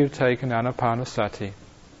 And there you've taken Anapanasati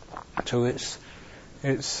to its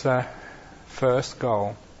first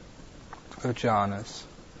goal of jhanas.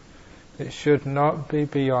 It should not be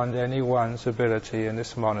beyond anyone's ability in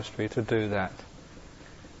this monastery to do that,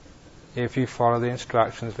 if you follow the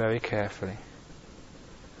instructions very carefully.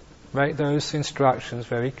 Make those instructions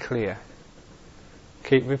very clear.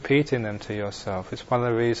 Keep repeating them to yourself. It's one of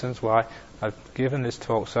the reasons why I've given this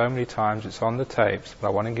talk so many times. It's on the tapes, but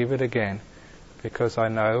I want to give it again, because I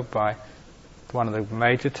know by one of the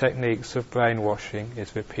major techniques of brainwashing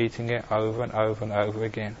is repeating it over and over and over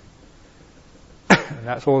again. And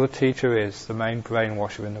that's all the teacher is, the main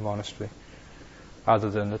brainwasher in the monastery, other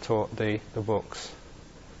than the books.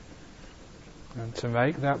 And to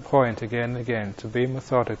make that point again and again, to be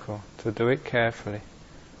methodical, to do it carefully,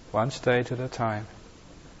 one stage at a time.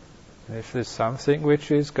 And if there's something which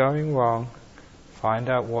is going wrong, find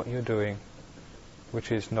out what you're doing,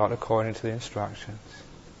 which is not according to the instructions.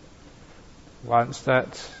 Once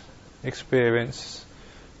that experience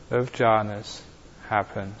of jhanas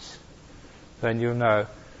happens, then you'll know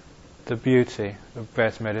the beauty of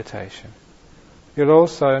breath meditation. You'll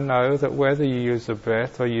also know that whether you use the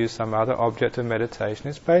breath or use some other object of meditation,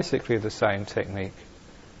 it's basically the same technique.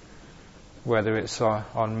 Whether it's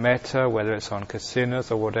on metta, whether it's on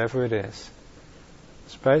kasinas or whatever it is.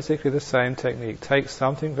 It's basically the same technique. Take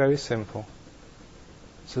something very simple,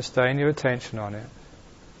 sustain your attention on it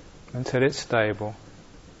until it's stable.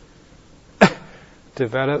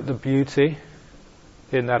 Develop the beauty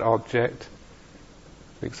in that object.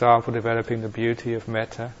 For example, developing the beauty of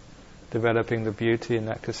metta, developing the beauty in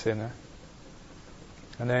that kasina.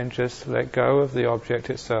 And then just let go of the object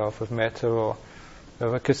itself, of metta or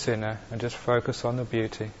of a kasina, and just focus on the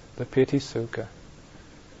beauty, the piti sukha.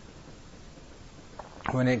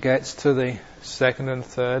 When it gets to the 2nd and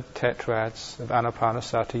 3rd tetrads of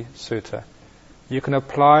Anapanasati Sutta, you can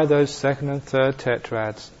apply those 2nd and 3rd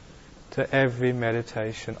tetrads to every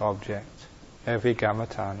meditation object, every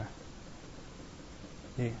gamatana.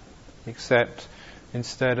 Except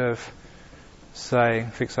instead of say,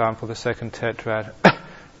 for example, the second tetrad,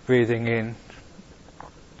 breathing in,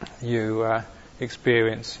 you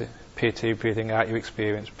experience piti, breathing out, you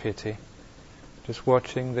experience piti. Just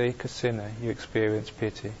watching the kasina, you experience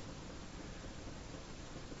piti.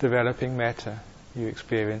 Developing metta, you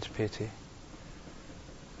experience piti.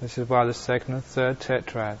 This is why the second and third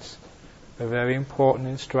tetrads are very important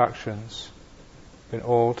instructions in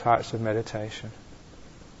all types of meditation.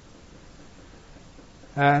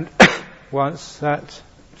 And once that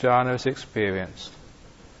jhana is experienced,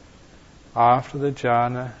 after the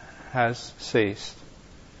jhana has ceased,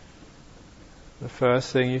 the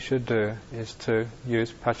first thing you should do is to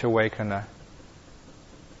use paccavekkhana.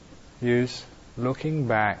 Use looking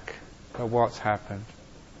back at what's happened.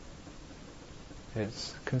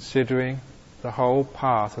 It's considering the whole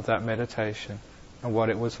path of that meditation and what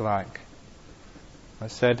it was like. I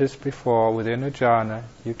said this before, within a jhana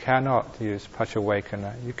you cannot use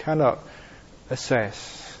paccavekkhana. You cannot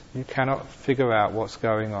assess. You cannot figure out what's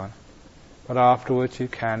going on. But afterwards you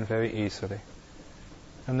can very easily.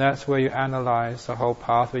 And that's where you analyze the whole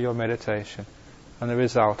path of your meditation and the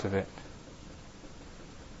result of it.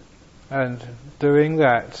 And doing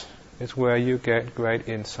that is where you get great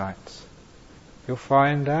insights. You'll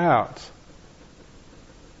find out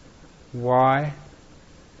why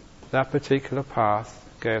that particular path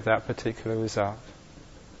gave that particular result.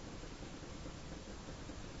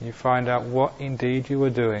 You find out what indeed you were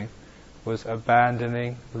doing was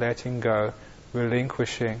abandoning, letting go,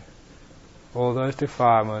 relinquishing all those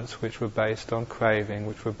defilements which were based on craving,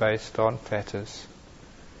 which were based on fetters.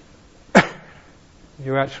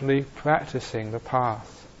 You're actually practicing the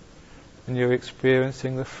path, and you're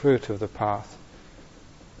experiencing the fruit of the path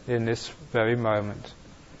in this very moment.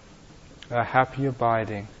 A happy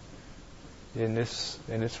abiding in this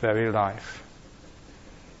very life.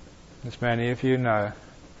 As many of you know,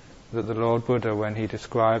 that the Lord Buddha, when he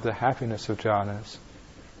described the happiness of jhanas,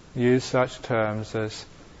 used such terms as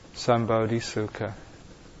sambodhi sukha,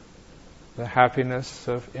 the happiness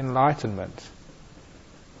of enlightenment.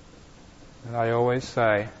 And I always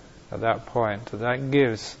say at that point that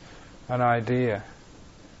gives an idea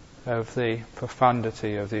of the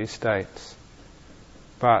profundity of these states.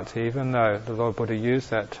 But even though the Lord Buddha used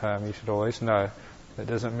that term, you should always know that it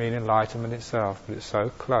doesn't mean enlightenment itself, but it's so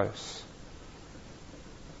close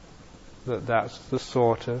that that's the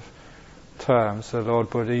sort of terms the Lord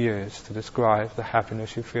Buddha used to describe the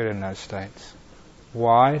happiness you feel in those states.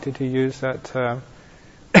 Why did he use that term?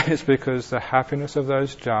 It's because the happiness of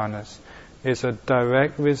those jhanas is a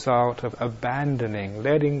direct result of abandoning,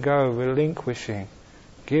 letting go, relinquishing,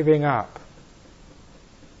 giving up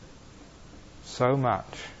so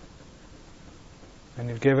much. And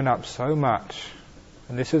you've given up so much,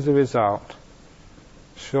 and this is the result.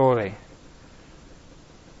 Surely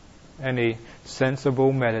any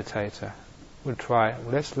sensible meditator would try,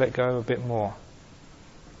 let's let go a bit more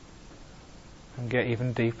and get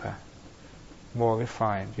even deeper, more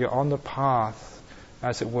refined. You're on the path,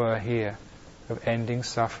 as it were, here of ending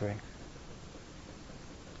suffering.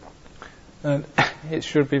 And it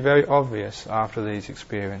should be very obvious after these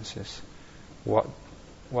experiences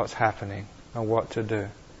what's happening and what to do.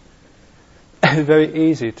 It's very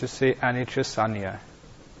easy to see anicca sanya.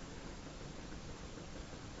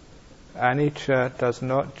 Anicca does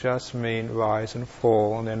not just mean rise and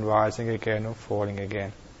fall and then rising again and falling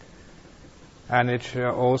again.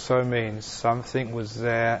 Anicca also means something was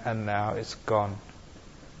there and now it's gone.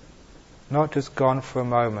 Not just gone for a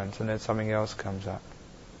moment and then something else comes up.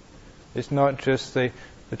 It's not just the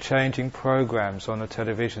changing programs on the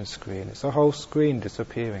television screen. It's the whole screen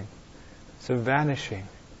disappearing. It's a vanishing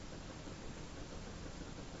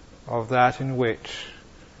of that in which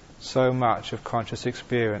so much of conscious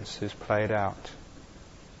experience is played out.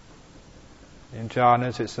 In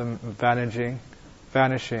jhanas it's a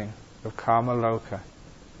vanishing of kama loka.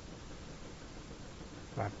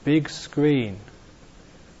 A big screen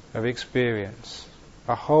of experience,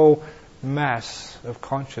 a whole mass of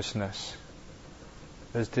consciousness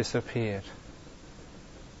has disappeared.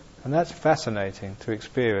 And that's fascinating to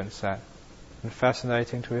experience that, and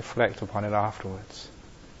fascinating to reflect upon it afterwards.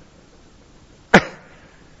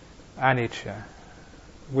 Anicca,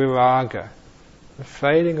 viraga, the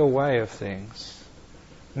fading away of things.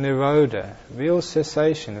 Nirodha, real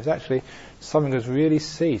cessation. It's actually something that's really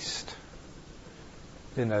ceased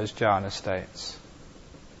in those jhana states.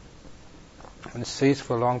 And ceased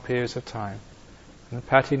for long periods of time. And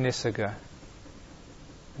patinissagga,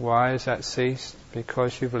 why is that ceased?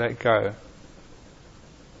 Because you've let go.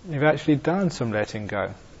 You've actually done some letting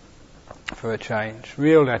go for a change.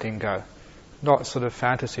 Real letting go. Not sort of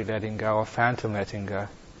fantasy letting go or phantom letting go.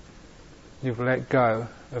 you've let go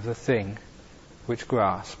of the thing which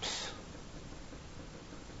grasps.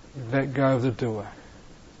 You've let go of the doer.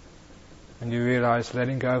 And you realize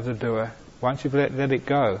letting go of the doer, once you've let it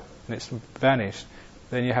go and it's vanished,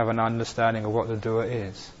 then you have an understanding of what the doer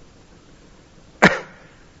is.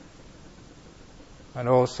 And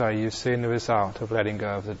also you've seen the result of letting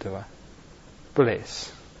go of the doer.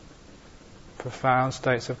 Bliss. Profound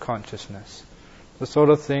states of consciousness. The sort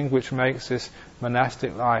of thing which makes this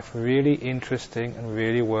monastic life really interesting and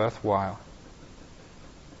really worthwhile.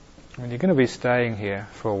 I mean, you're going to be staying here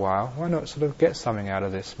for a while. Why not sort of get something out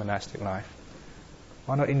of this monastic life?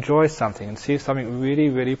 Why not enjoy something and see something really,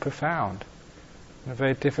 really profound? And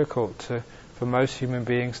very difficult for most human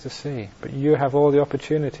beings to see. But you have all the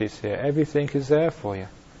opportunities here. Everything is there for you.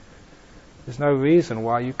 There's no reason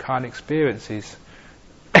why you can't experience these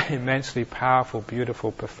immensely powerful,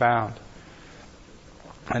 beautiful, profound,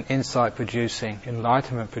 and insight-producing,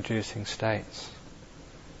 enlightenment-producing states.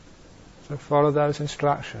 So follow those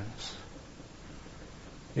instructions.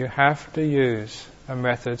 You have to use a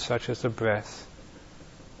method such as the breath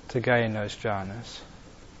to gain those jhanas.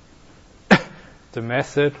 The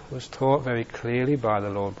method was taught very clearly by the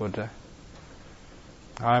Lord Buddha.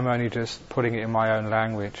 I'm only just putting it in my own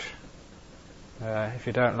language. If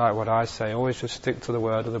you don't like what I say, always just stick to the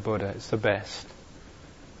word of the Buddha. It's the best.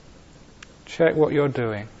 Check what you're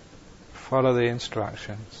doing. Follow the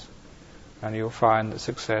instructions. And you'll find that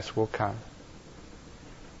success will come.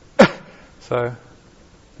 So,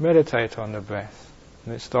 meditate on the breath,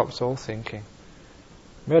 and it stops all thinking.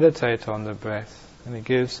 Meditate on the breath, and it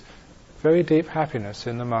gives very deep happiness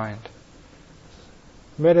in the mind.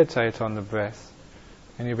 Meditate on the breath,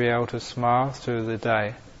 and you'll be able to smile through the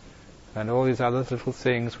day, and all these other little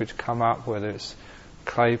things which come up, whether it's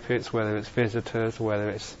clay pits, whether it's visitors, whether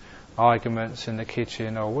it's arguments in the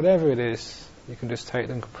kitchen, or whatever it is, you can just take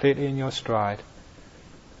them completely in your stride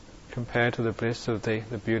compared to the bliss of the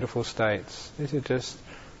beautiful states. These are just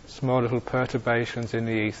small little perturbations in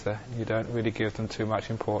the ether. You don't really give them too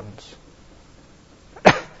much importance.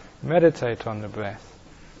 Meditate on the breath,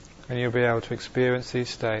 and you'll be able to experience these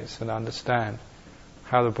states and understand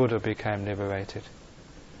how the Buddha became liberated.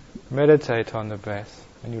 Meditate on the breath,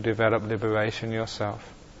 and you'll develop liberation yourself.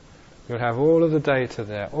 You'll have all of the data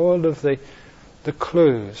there, all of the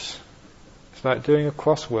clues. It's like doing a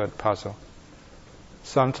crossword puzzle.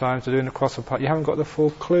 Sometimes doing a crossword puzzle, you haven't got the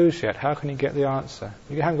full clues yet. How can you get the answer?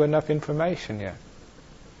 You haven't got enough information yet.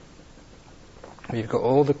 You've got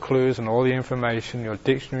all the clues and all the information, your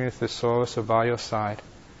dictionary and thesaurus are by your side.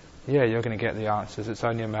 Yeah, you're going to get the answers. It's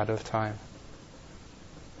only a matter of time.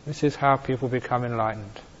 This is how people become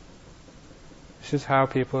enlightened. This is how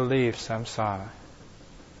people leave samsara.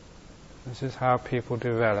 This is how people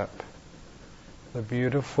develop the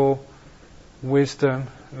beautiful wisdom,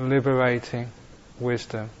 liberating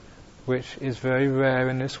wisdom, which is very rare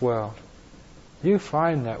in this world. You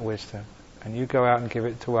find that wisdom and you go out and give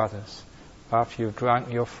it to others after you've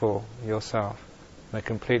drunk your full yourself and are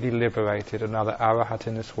completely liberated, another arahat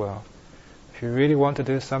in this world. If you really want to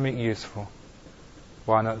do something useful,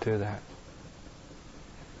 why not do that?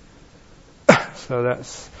 So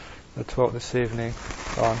that's the talk this evening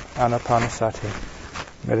on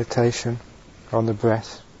Anapanasati, meditation on the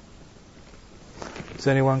breath. Has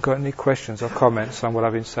anyone got any questions or comments on what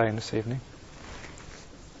I've been saying this evening?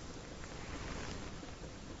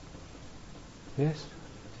 Yes?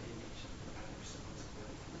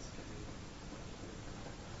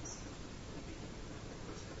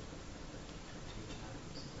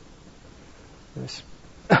 Yes.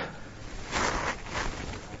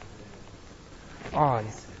 Oh,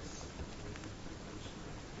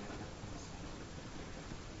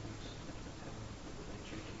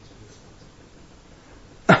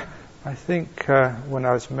 I think when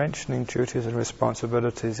I was mentioning duties and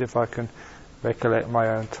responsibilities, if I can recollect my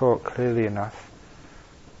own talk clearly enough,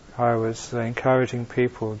 I was encouraging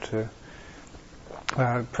people to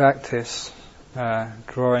practice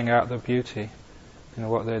drawing out the beauty in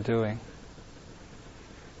what they're doing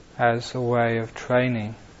as a way of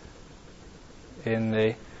training in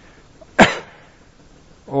the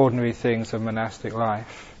ordinary things of monastic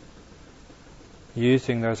life,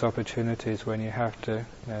 using those opportunities when you have to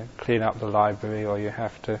clean up the library, or you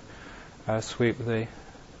have to sweep the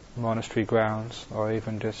monastery grounds, or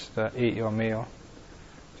even just eat your meal,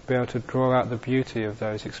 to be able to draw out the beauty of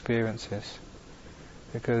those experiences.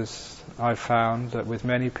 Because I've found that with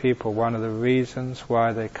many people, one of the reasons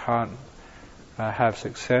why they can't have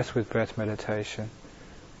success with breath meditation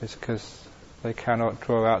is because they cannot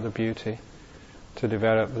draw out the beauty to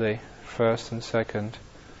develop the first and second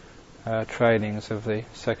trainings of the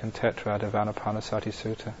second tetrad of Anapanasati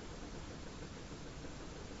Sutta.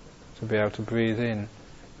 to be able to breathe in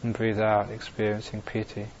and breathe out, experiencing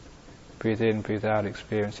piti. Breathe in, breathe out,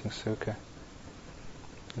 experiencing sukha.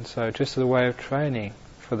 And so just as a way of training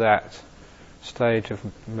for that stage of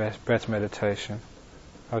breath meditation,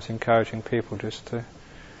 I was encouraging people just to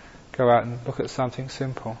go out and look at something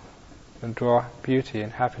simple and draw beauty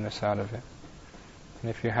and happiness out of it. And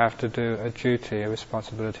if you have to do a duty, a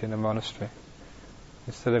responsibility in the monastery,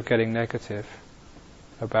 instead of getting negative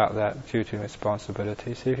about that duty and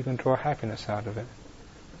responsibility, see if you can draw happiness out of it.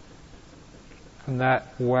 And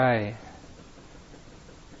that way,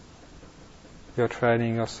 you're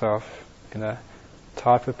training yourself in a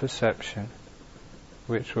type of perception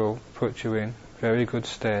which will put you in very good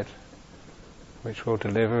stead, which will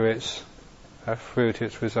deliver its fruit,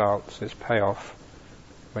 its results, its payoff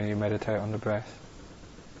when you meditate on the breath.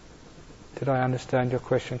 Did I understand your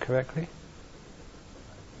question correctly?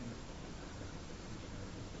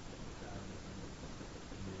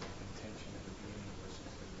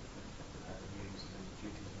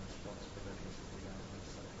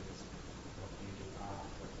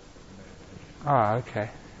 Okay.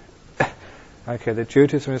 Okay, the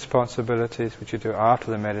duties and responsibilities which you do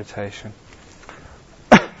after the meditation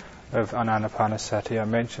of Anapanasati, I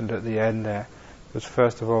mentioned at the end there, was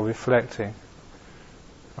first of all reflecting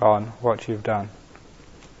on what you've done.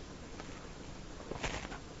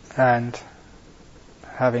 And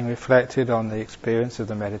having reflected on the experience of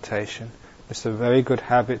the meditation, it's a very good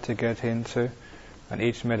habit to get into, and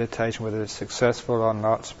each meditation, whether it's successful or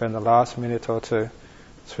not, spend the last minute or two,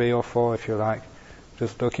 3 or 4 if you like,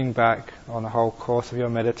 just looking back on the whole course of your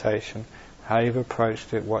meditation, how you've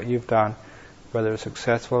approached it, what you've done, whether it's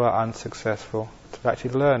successful or unsuccessful, to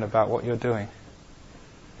actually learn about what you're doing.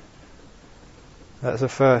 That's the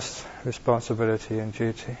first responsibility and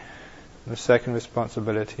duty. The second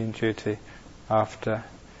responsibility and duty after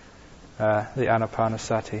the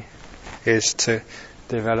Anapanasati is to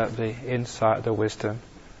develop the insight, the wisdom.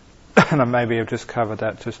 And maybe I've just covered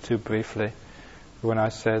that just too briefly when I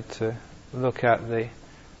said to look at the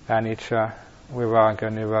anicca,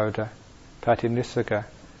 viraga, nirodha, patinissagga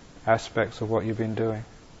aspects of what you've been doing.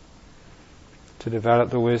 To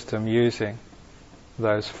develop the wisdom using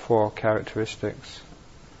those 4 characteristics.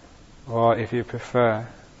 Or if you prefer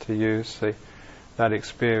to use that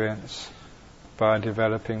experience by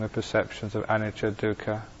developing the perceptions of anicca,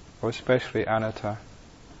 dukkha, or especially anatta.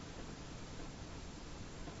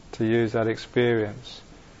 To use that experience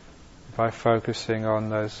by focusing on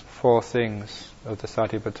those 4 things of the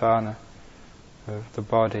satipatthana, of the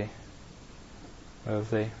body, of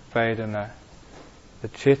the vedana, the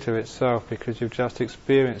citta itself, because you've just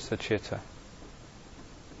experienced the citta,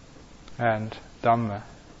 and Dhamma,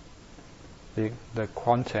 the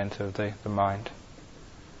content of the mind.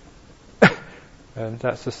 And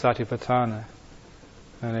that's the satipatthana.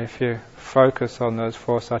 And if you focus on those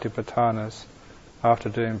 4 satipatthanas after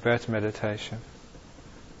doing breath meditation,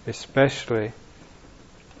 especially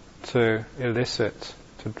to elicit,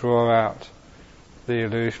 to draw out the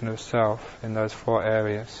illusion of self in those 4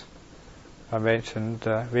 areas. I mentioned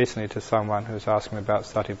recently to someone who was asking me about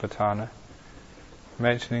satipatthana,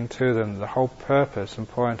 mentioning to them the whole purpose and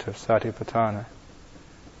point of satipatthana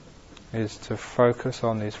is to focus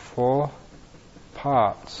on these 4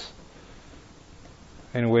 parts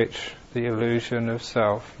in which the illusion of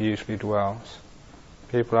self usually dwells.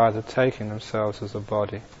 People are either taking themselves as a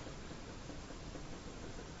body,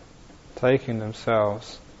 taking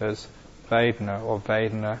themselves as vedana, or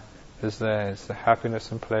vedana as theirs, the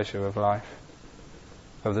happiness and pleasure of life,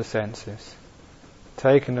 of the senses,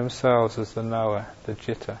 taking themselves as the knower, the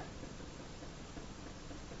citta,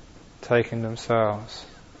 taking themselves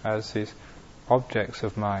as these objects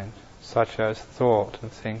of mind, such as thought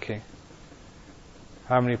and thinking.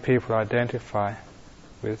 How many people identify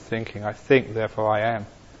with thinking? I think, therefore I am.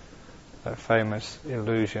 That famous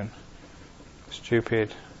illusion,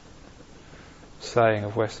 stupid saying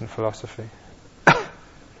of Western philosophy.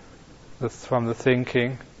 From the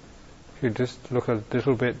thinking, if you just look a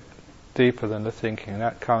little bit deeper than the thinking,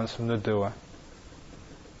 that comes from the doer.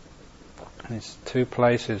 And it's 2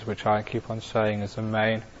 places which I keep on saying is the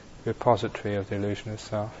main repository of the illusion of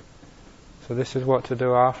self. So this is what to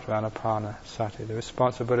do after Anapanasati, the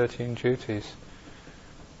responsibility and duties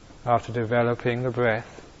after developing the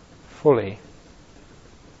breath fully,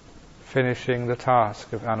 finishing the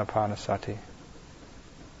task of Anapanasati.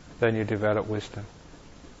 Then you develop wisdom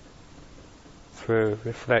through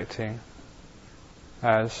reflecting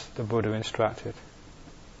as the Buddha instructed.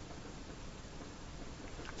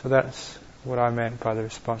 So that's what I meant by the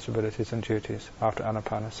responsibilities and duties after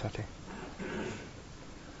Anapanasati.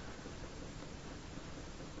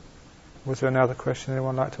 Was there another question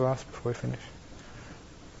anyone would like to ask before we finish?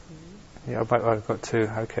 Yeah, I've got two.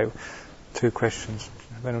 Okay, two questions.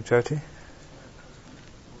 Venal Jyoti?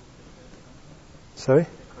 Sorry?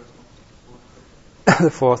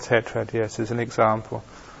 The fourth tetrad, yes, is an example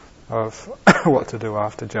of what to do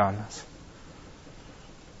after jhanas.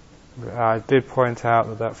 I did point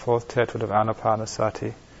out that fourth tetrad of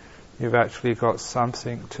Anapanasati, you've actually got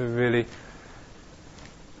something to really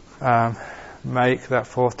make that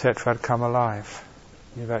fourth tetrad come alive.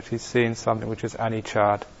 You've actually seen something which is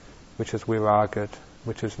anichad, which is viragad,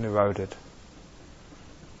 which is nirodhad.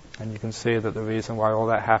 And you can see that the reason why all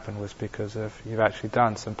that happened was because of you've actually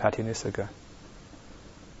done some patinissagga.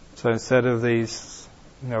 So instead of these,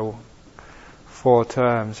 four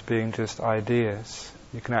terms being just ideas,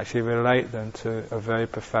 you can actually relate them to a very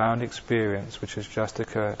profound experience which has just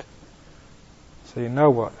occurred. So you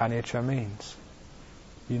know what anicca means.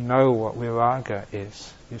 You know what viraga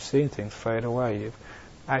is. You've seen things fade away. You've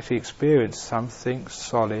actually experienced something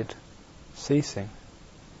solid ceasing,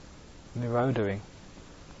 nirodhaing,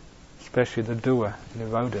 especially the dukkha,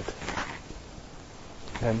 nirodhad.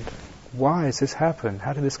 And why has this happened?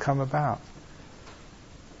 How did this come about?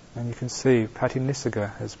 And you can see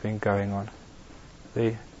patinissagga has been going on.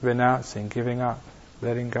 The renouncing, giving up,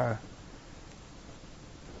 letting go.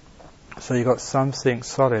 So you've got something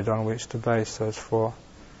solid on which to base those four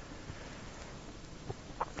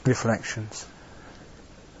reflections.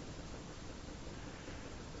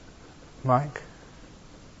 Mike?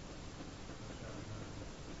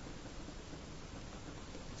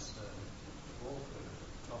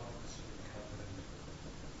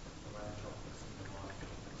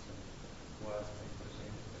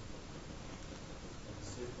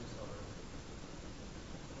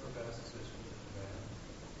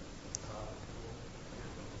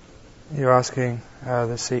 You're asking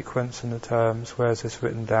the sequence and the terms, where is this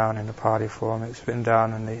written down in the Pali form? It's written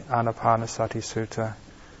down in the Anapanasati Sutta,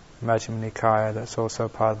 Majjhima Nikaya. That's also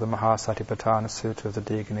part of the Mahasatipatthana Sutta of the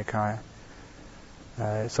Digha Nikaya.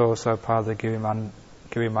 It's also part of the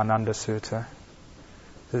Girimananda Sutta.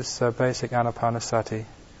 It's basic Anapanasati,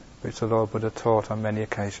 which the Lord Buddha taught on many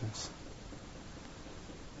occasions.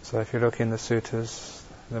 So if you look in the suttas,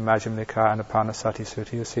 the Majjhima Nikaya Anapanasati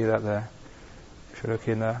Sutta, you'll see that there. If you look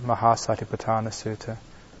in the Mahasatipatthana Sutta,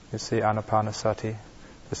 you'll see Anapanasati,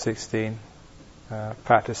 the 16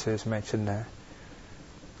 practices mentioned there,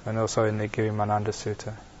 and also in the Girimananda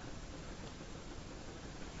Sutta.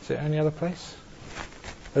 Is there any other place?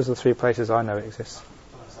 Those are the three places I know it exists.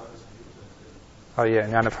 Oh yeah,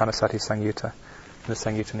 in the Anapanasati Samyutta, in the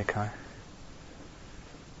Samyutta Nikaya.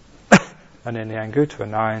 And in the Anguttara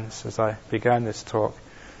 9s, as I began this talk,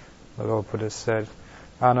 the Lord Buddha said,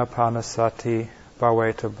 Anapanasati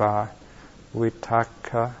bhavetaba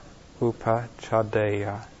vitaka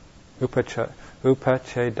upachedaya.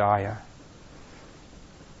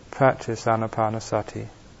 Practice Anapanasati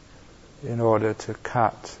in order to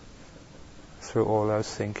cut through all those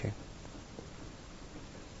thinking.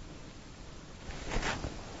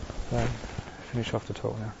 So, finish off the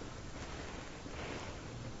talk now.